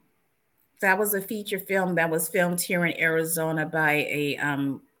 that was a feature film that was filmed here in Arizona by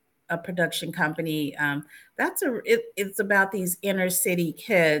a production company. It's about these inner city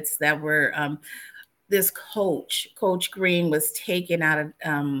kids that were this Coach Green was taken out of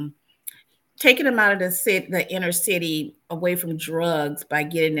taking them out of the inner city away from drugs by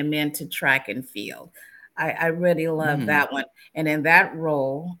getting them into track and field. I really love that one. And in that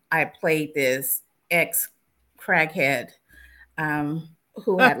role, I played this ex crackhead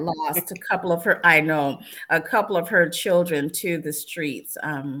who had lost a couple of her children to the streets.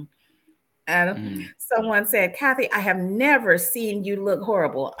 And someone said, Kathy, I have never seen you look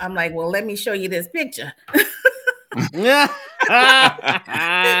horrible. I'm like, well, let me show you this picture. Every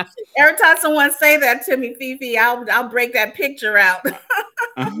time someone say that to me, Fifi, I'll break that picture out.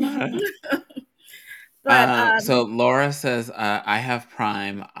 But so Laura says, I have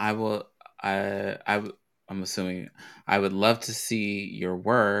Prime. I'm assuming I would love to see your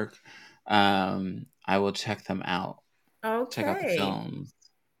work. I will check them out. Okay. Check out the films.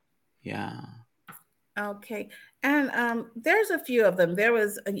 Yeah. Okay. And there's a few of them.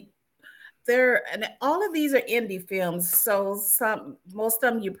 And all of these are indie films, so most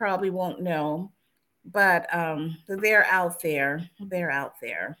of them you probably won't know, but they're out there.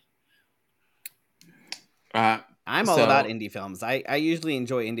 I'm all about indie films. I usually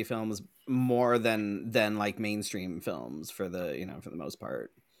enjoy indie films more than like mainstream films for the most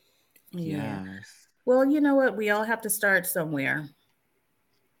part. Yeah. Well, you know what? We all have to start somewhere.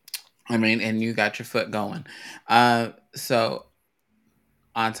 I mean, and you got your foot going. So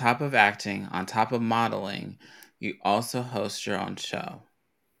on top of acting, on top of modeling, you also host your own show.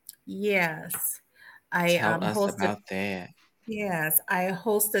 Yes. Tell us about that. Yes, I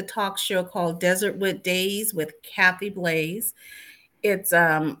host a talk show called Desertwood Days with Kathy Blaze. It's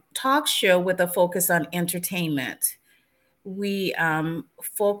a talk show with a focus on entertainment. We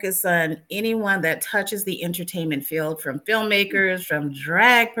focus on anyone that touches the entertainment field, from filmmakers, from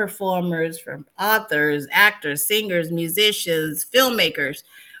drag performers, from authors, actors, singers, musicians, filmmakers.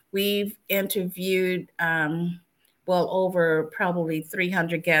 We've interviewed over probably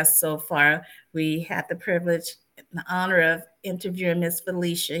 300 guests so far. We had the privilege and the honor of interviewing Miss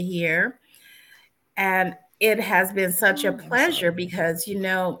Felicia here. And it has been such a pleasure because,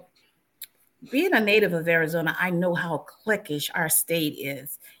 being a native of Arizona, I know how cliquish our state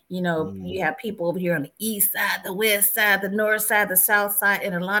is. You have people over here on the east side, the west side, the north side, the south side,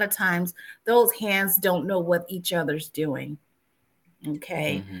 and a lot of times those hands don't know what each other's doing.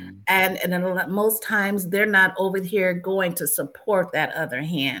 Okay. And most times they're not over here going to support that other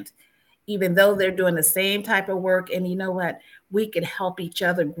hand, even though they're doing the same type of work. And you know what? We could help each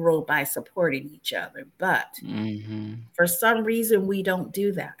other grow by supporting each other. But for some reason, we don't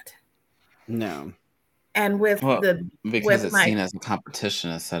do that. No. And because it's seen as a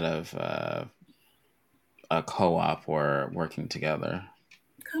competition instead of a co-op or working together.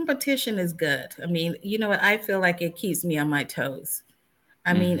 Competition is good. I mean, you know what? I feel like it keeps me on my toes.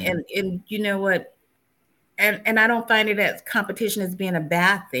 I mean, and you know what? And I don't find it as competition as being a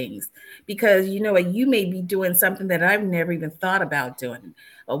bad thing, because you know what? You may be doing something that I've never even thought about doing,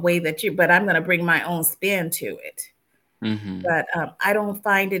 but I'm going to bring my own spin to it. But I don't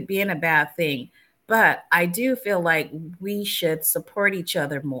find it being a bad thing. But I do feel like we should support each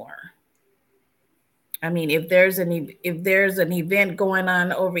other more. I mean, if there's an event going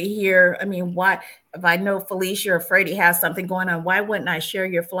on over here, I mean, why? If I know Felicia or Freddie has something going on, why wouldn't I share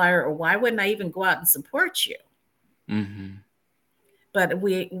your flyer, or why wouldn't I even go out and support you? But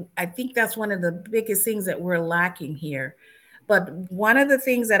I think that's one of the biggest things that we're lacking here. But one of the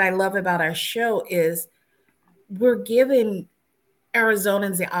things that I love about our show is we're giving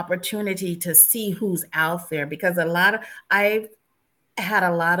Arizonans the opportunity to see who's out there, because I've had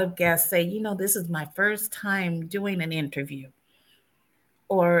a lot of guests say, this is my first time doing an interview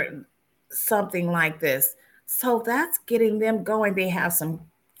or something like this. So that's getting them going. They have some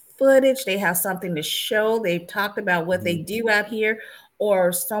footage, they have something to show. They've talked about what they do out here,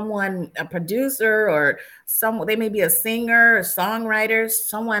 or a producer, or they may be a singer, a songwriter,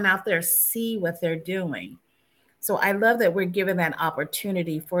 someone out there see what they're doing. So I love that we're given that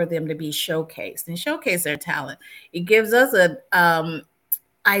opportunity for them to be showcased and showcase their talent. It gives us an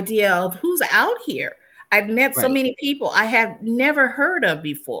idea of who's out here. I've met so many people I have never heard of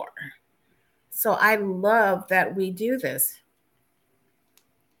before. So I love that we do this.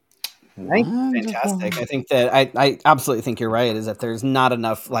 Fantastic. I think that I absolutely think you're right, is that there's not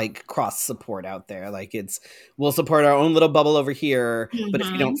enough like cross support out there. Like we'll support our own little bubble over here, but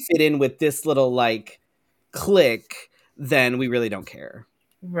if you don't fit in with this little like click, then we really don't care.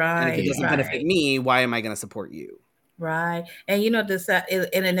 Right. And if it doesn't benefit me, why am I going to support you? Right. And this, and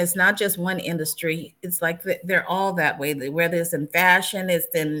it's not just one industry. It's like they're all that way. Whether it's in fashion,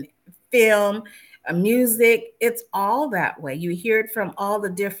 it's in film, music, it's all that way. You hear it from all the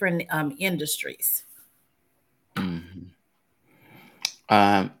different industries. Mm-hmm.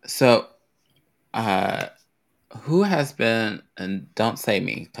 So, who has been, and don't say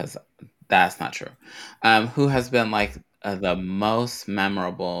me because that's not true. Who has been like the most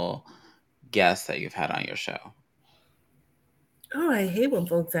memorable guest that you've had on your show? Oh, I hate when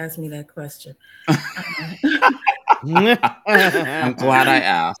folks ask me that question. I'm glad I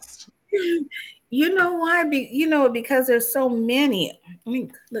asked. You know why? Because there's so many. Let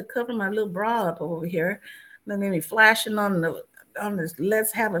me cover my little bra up over here. Let me flashing on this.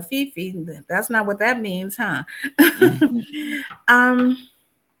 Let's have a fifi. That's not what that means, huh?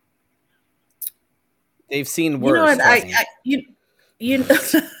 They've seen worse.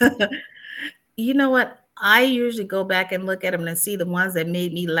 You know what? I usually go back and look at them and see the ones that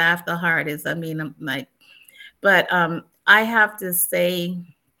made me laugh the hardest. I mean, I'm like, but I have to say,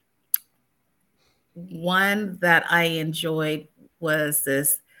 one that I enjoyed was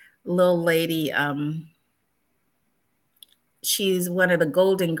this little lady. She's one of the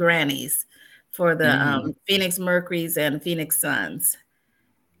golden grannies for the Phoenix Mercury's and Phoenix Suns.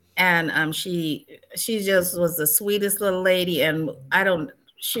 And she just was the sweetest little lady. And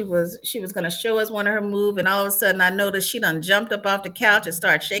she was going to show us one of her moves, and all of a sudden I noticed she done jumped up off the couch and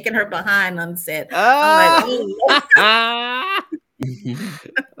started shaking her behind and said, I'm like, oh.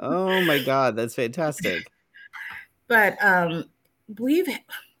 Oh my God, that's fantastic. But we've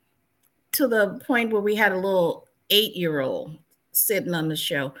to the point where we had a little 8-year-old sitting on the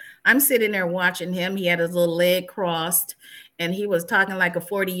show. I'm sitting there watching him. He had his little leg crossed and he was talking like a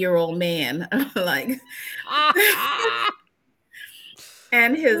 40-year-old man. Like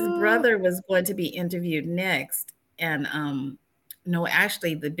and his brother was going to be interviewed next. And no,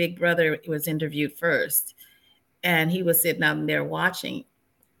 actually the big brother was interviewed first. And he was sitting out there watching.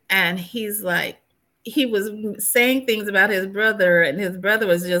 And he's like, he was saying things about his brother, and his brother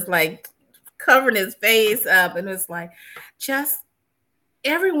was just like covering his face up. And it's like, just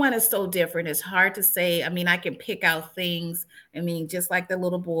everyone is so different. It's hard to say. I mean, I can pick out things. I mean, just like the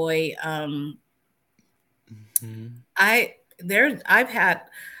little boy.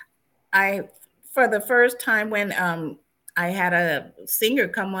 For the first time when I had a singer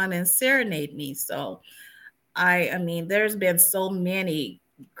come on and serenade me. So I mean, there's been so many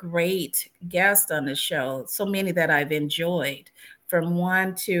great guests on the show, so many that I've enjoyed. From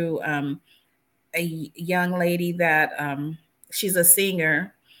one to a young lady that she's a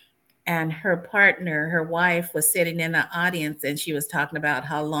singer, and her partner, her wife, was sitting in the audience, and she was talking about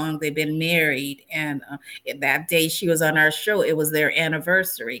how long they've been married. And that day she was on our show, it was their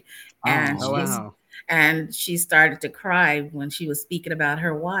anniversary, and and she started to cry when she was speaking about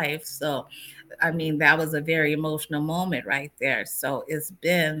her wife. So, I mean, that was a very emotional moment right there. So it's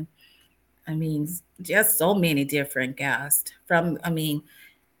been, I mean, just so many different guests from the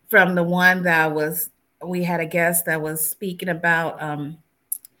one that we had a guest that was speaking about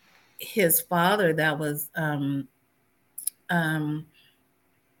his father that was I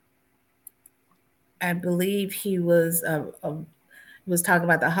believe he was talking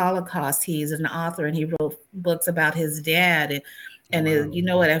about the Holocaust. He's an author and he wrote books about his dad. And you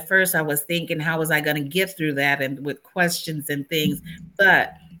know what? At first, I was thinking, how was I going to get through that, and with questions and things.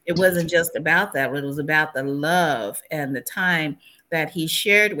 But it wasn't just about that. It was about the love and the time that he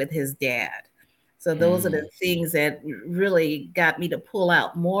shared with his dad. So those are the things that really got me to pull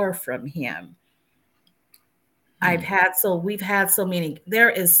out more from him. We've had so many.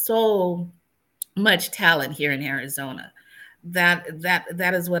 There is so much talent here in Arizona. That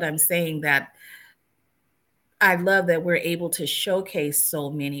is what I'm saying, that I love that we're able to showcase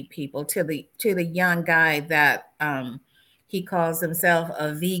so many people. To the young guy that he calls himself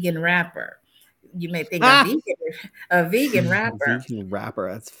a vegan rapper. You may think a vegan rapper. Vegan rapper,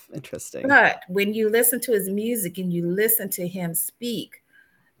 that's interesting. But when you listen to his music and you listen to him speak,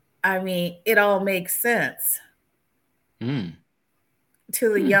 I mean, it all makes sense. To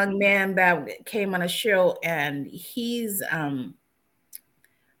the young man that came on a show, and he's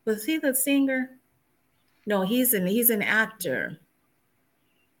was he the singer? No, he's an actor.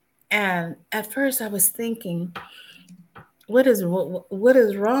 And at first I was thinking, what is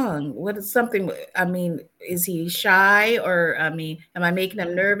wrong? What is something? I mean, is he shy, or I mean, am I making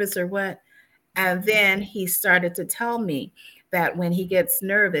him nervous or what? And then he started to tell me that when he gets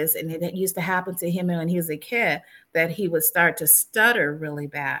nervous, and it used to happen to him when he was a kid, that he would start to stutter really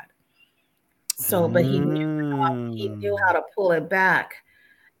bad. So, but he knew how to pull it back,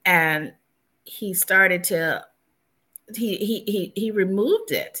 and he started to he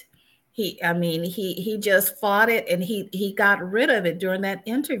removed it. He just fought it, and he got rid of it during that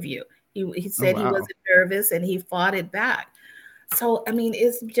interview. He said he wasn't nervous, and he fought it back. So I mean,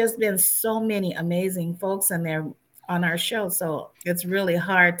 it's just been so many amazing folks in there on our show. So it's really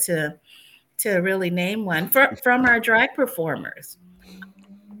hard to really name one from our drag performers.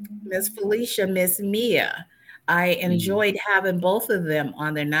 Miss Felicia, Miss Mia. I enjoyed having both of them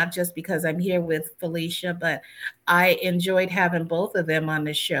on there, not just because I'm here with Felicia, but I enjoyed having both of them on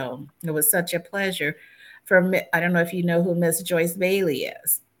the show. It was such a pleasure. I don't know if you know who Miss Joyce Bailey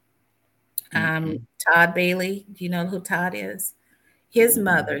is. Todd Bailey. Do you know who Todd is? His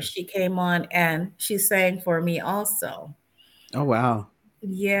mother. She came on and she sang for me also. Oh, wow.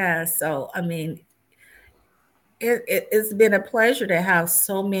 Yeah. So, I mean, it's been a pleasure to have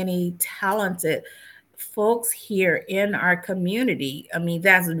so many talented folks here in our community. I mean,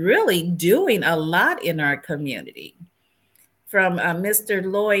 that's really doing a lot in our community. From Mr.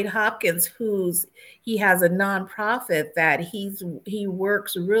 Lloyd Hopkins, he has a nonprofit that he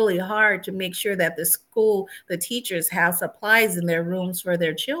works really hard to make sure that the teachers have supplies in their rooms for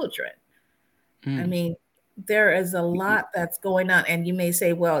their children. I mean, there is a lot that's going on, and you may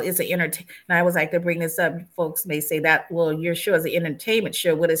say, well, it's an entertainment. And I always like to bring this up. Folks may say that, well, your show is an entertainment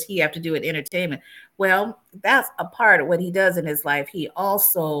show. What does he have to do with entertainment? Well, that's a part of what he does in his life. He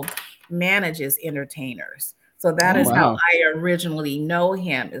also manages entertainers. So that is how I originally know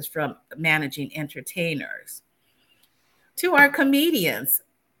him, is from managing entertainers. To our comedians,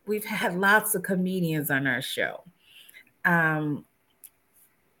 we've had lots of comedians on our show.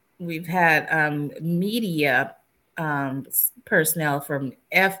 We've had media personnel from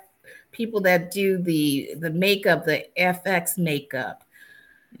people that do the makeup, the FX makeup.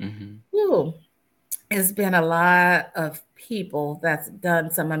 Ooh, it's been a lot of people that's done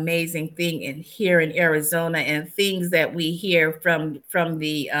some amazing thing here in Arizona, and things that we hear from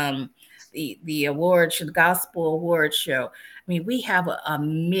the award show, the gospel award show. I mean, we have a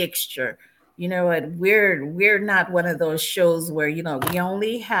mixture. You know what? We're not one of those shows where, you know, we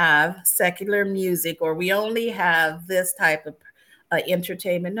only have secular music or we only have this type of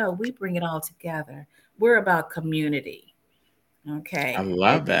entertainment. No, we bring it all together. We're about community. Okay. I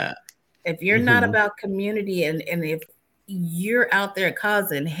love that. If you're not about community, and if you're out there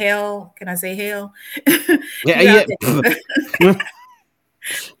causing hell, can I say hell? Yeah.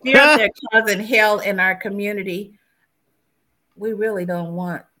 You're out there causing hell in our community, we really don't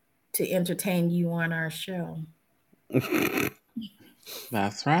want to entertain you on our show.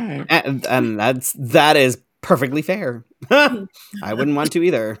 That's right. And that is perfectly fair. I wouldn't want to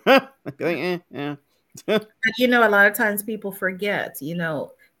either. I'd be like, yeah. You know, a lot of times people forget, you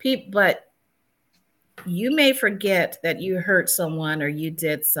know, but you may forget that you hurt someone or you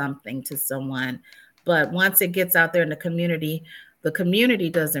did something to someone, but once it gets out there in the community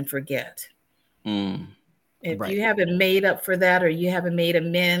doesn't forget. If you haven't made up for that, or you haven't made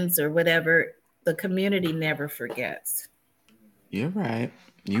amends or whatever, the community never forgets. You're right.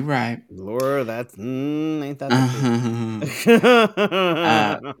 You're right. Laura, ain't that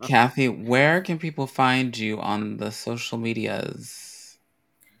Kathy, where can people find you on the social medias?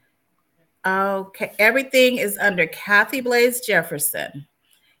 Okay, everything is under Kathy Blaze Jefferson.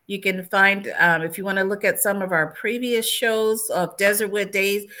 You can find, if you want to look at some of our previous shows of Desertwood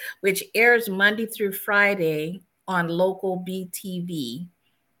Days, which airs Monday through Friday on local BTV.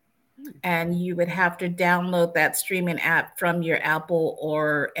 And you would have to download that streaming app from your Apple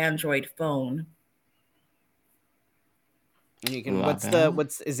or Android phone. And you can,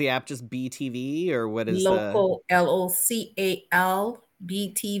 is the app just BTV, or what is local LOCAL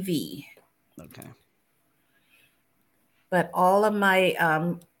BTV? Okay. But all of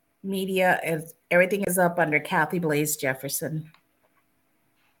my media everything is up under Kathy Blaze Jefferson.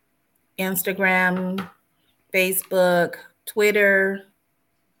 Instagram, Facebook, Twitter,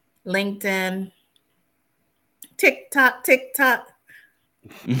 LinkedIn, TikTok.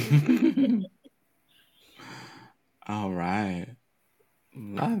 All right.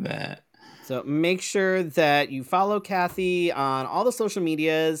 Love it. So make sure that you follow Kathy on all the social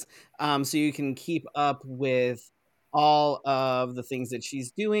medias, so you can keep up with all of the things that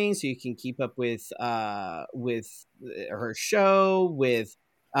she's doing, so you can keep up with her show, with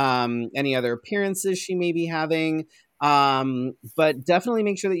any other appearances she may be having. But definitely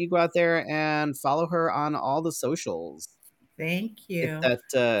make sure that you go out there and follow her on all the socials. Thank you.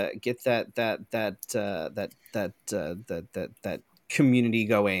 Get that community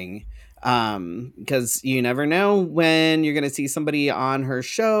going, because you never know when you're going to see somebody on her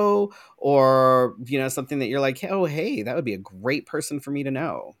show, or, you know, something that you're like, oh, hey, that would be a great person for me to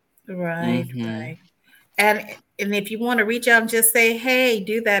know. Right. And if you want to reach out and just say, hey,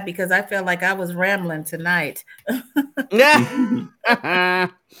 do that, because I felt like I was rambling tonight.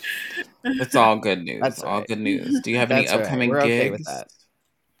 It's all good news. That's all right. Good news. Do you have any upcoming gigs? Okay with that.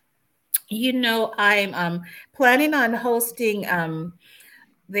 I'm planning on hosting.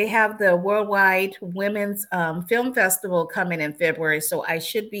 They have the Worldwide Women's Film Festival coming in February, so I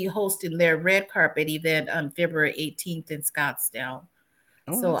should be hosting their red carpet event on February 18th in Scottsdale.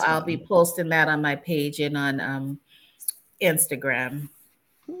 So I'll be posting that on my page and on Instagram.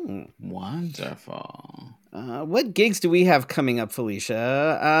 Wonderful. What gigs do we have coming up,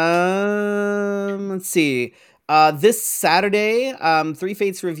 Felicia? Let's see. This Saturday, Three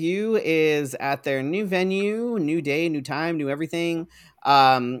Fates Review is at their new venue, new day, new time, new everything.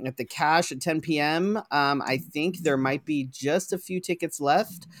 At the Cash at 10 p.m. I think there might be just a few tickets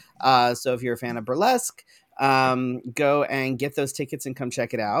left. So if you're a fan of burlesque, go and get those tickets and come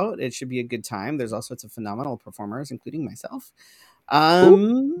check it out. It should be a good time. There's all sorts of phenomenal performers, including myself.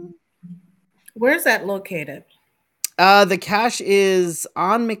 Where's that located? The Cash is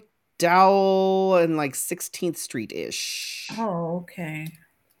on McDowell and like 16th Street ish. Oh, okay.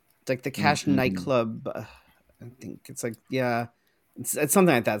 It's like the Cash nightclub. I think it's like, yeah, it's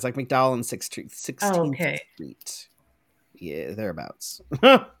something like that. It's like McDowell and 16th Street. Yeah, thereabouts.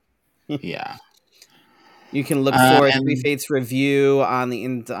 Yeah. You can look for Three Fates Review on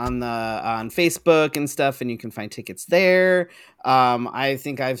Facebook and stuff, and you can find tickets there. I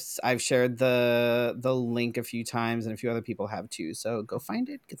think I've shared the link a few times, and a few other people have too. So go find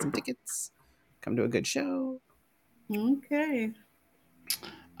it, get some tickets, come to a good show. Okay.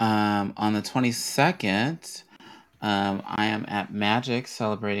 On the 22nd, I am at Magic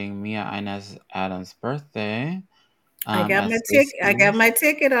celebrating Mia Inez Adams' birthday. I got my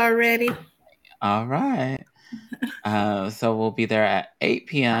ticket already. All right. So we'll be there at 8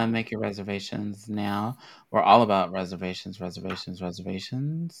 p.m. Make your reservations now. We're all about reservations.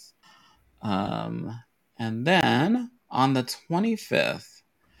 And then on the 25th,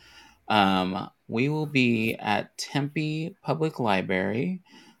 we will be at Tempe Public Library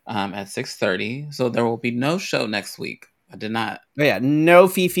at 6:30. So there will be no show next week. I did not. Oh, yeah, no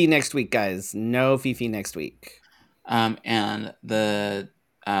Fifi next week, guys. No Fifi next week. And the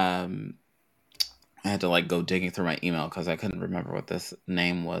I had to like go digging through my email because I couldn't remember what this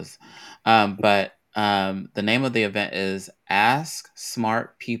name was. But the name of the event is Ask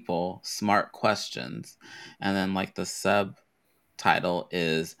Smart People Smart Questions. And then like the subtitle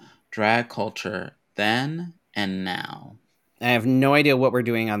is Drag Culture Then and Now. I have no idea what we're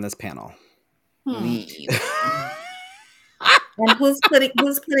doing on this panel. Me. And who's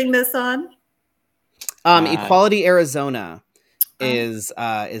putting this on? Equality Arizona is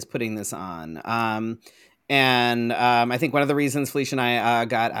putting this on. And I think one of the reasons Felicia and I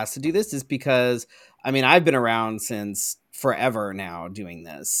got asked to do this is because, I mean, I've been around since forever now doing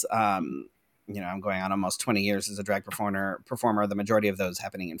this. I'm going on almost 20 years as a drag performer, the majority of those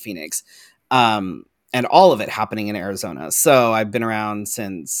happening in Phoenix, and all of it happening in Arizona. So I've been around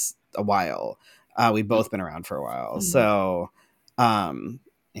since a while. We've both been around for a while. Mm-hmm. So I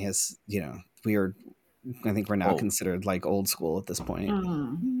think we're now considered like old school at this point.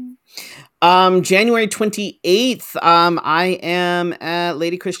 January 28th, I am at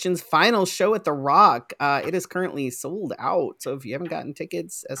Lady Christian's final show at The Rock. It is currently sold out, so if you haven't gotten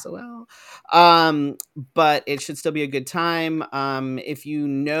tickets, SOL. But it should still be a good time. If you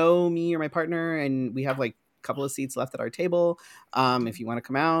know me or my partner, and we have like a couple of seats left at our table, if you want to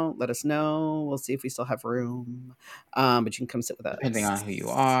come out, let us know. We'll see if we still have room. But you can come sit with us. Depending on who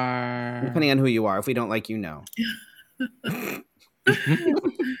you are. If we don't like you, no.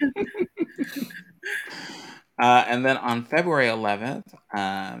 And then on February 11th,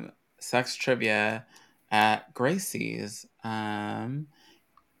 sex trivia at Gracie's. Come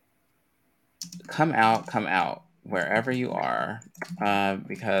out wherever you are,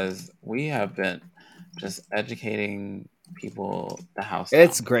 because we have been just educating people the house.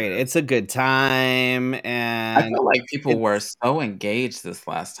 It's great. It's a good time, and I feel like people were so engaged this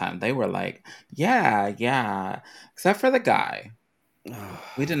last time. They were like, yeah, except for the guy.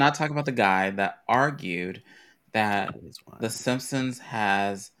 We did not talk about the guy that argued that The Simpsons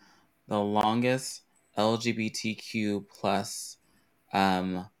has the longest LGBTQ plus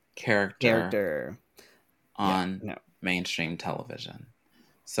character on mainstream television.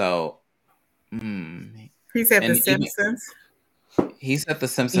 So he said The Simpsons. He said The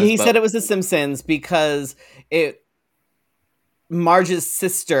Simpsons. He said it was The Simpsons because Marge's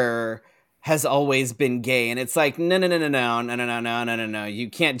sister has always been gay, and it's like no. You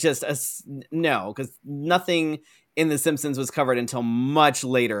can't just no, because nothing in The Simpsons was covered until much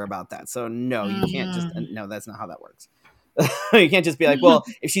later about that. So no, you can't just no, that's not how that works. You can't just be like, well,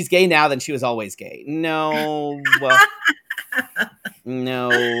 if she's gay now, then she was always gay. No. No.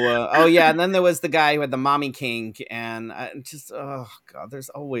 Oh yeah, and then there was the guy who had the mommy kink, and just oh god, there's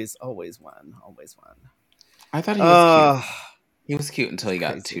always one. I thought he was cute. He was cute until he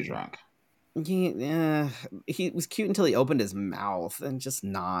got too drunk. Yeah, he was cute until he opened his mouth, and just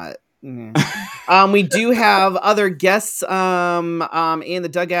not. We do have other guests in the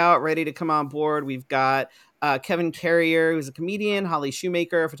dugout ready to come on board. We've got Kevin Carrier, who's a comedian, Holly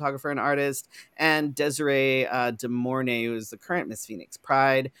Shoemaker, a photographer and artist, and Desiree DeMornay, who's the current Miss Phoenix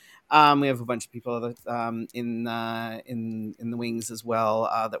Pride. We have a bunch of people in the wings as well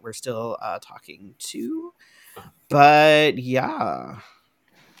that we're still talking to. But yeah.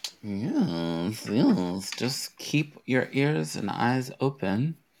 Yes. Just keep your ears and eyes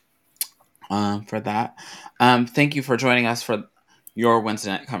open for that. Thank you for joining us for your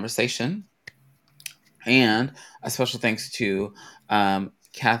Wednesday night conversation. And a special thanks to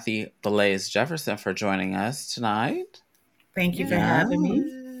Kathy Belays Jefferson for joining us tonight. Thank you for having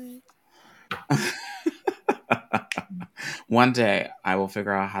me. One day I will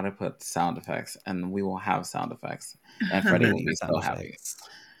figure out how to put sound effects, and we will have sound effects, and Freddie will be so happy.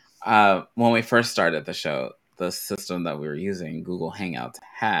 When we first started the show, the system that we were using, Google Hangouts,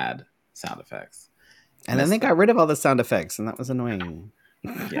 had sound effects. And then they got rid of all the sound effects, and that was annoying.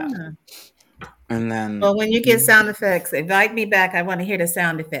 Yeah. And then, well, when you get sound effects, invite me back. I want to hear the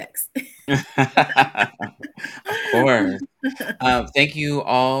sound effects. Of course. Thank you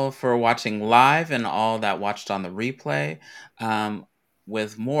all for watching live and all that watched on the replay.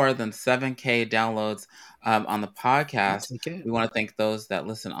 With more than 7K downloads on the podcast, we want to thank those that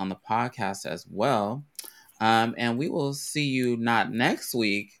listen on the podcast as well. And we will see you not next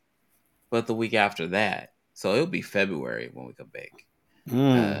week, but the week after that. So it'll be February when we come back.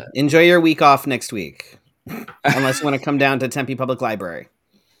 Enjoy your week off next week, unless you want to come down to Tempe Public Library.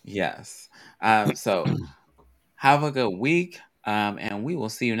 Yes. So have a good week, and we will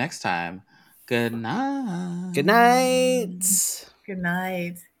see you next time. Good night. Good night. Good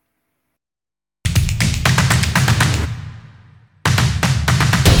night.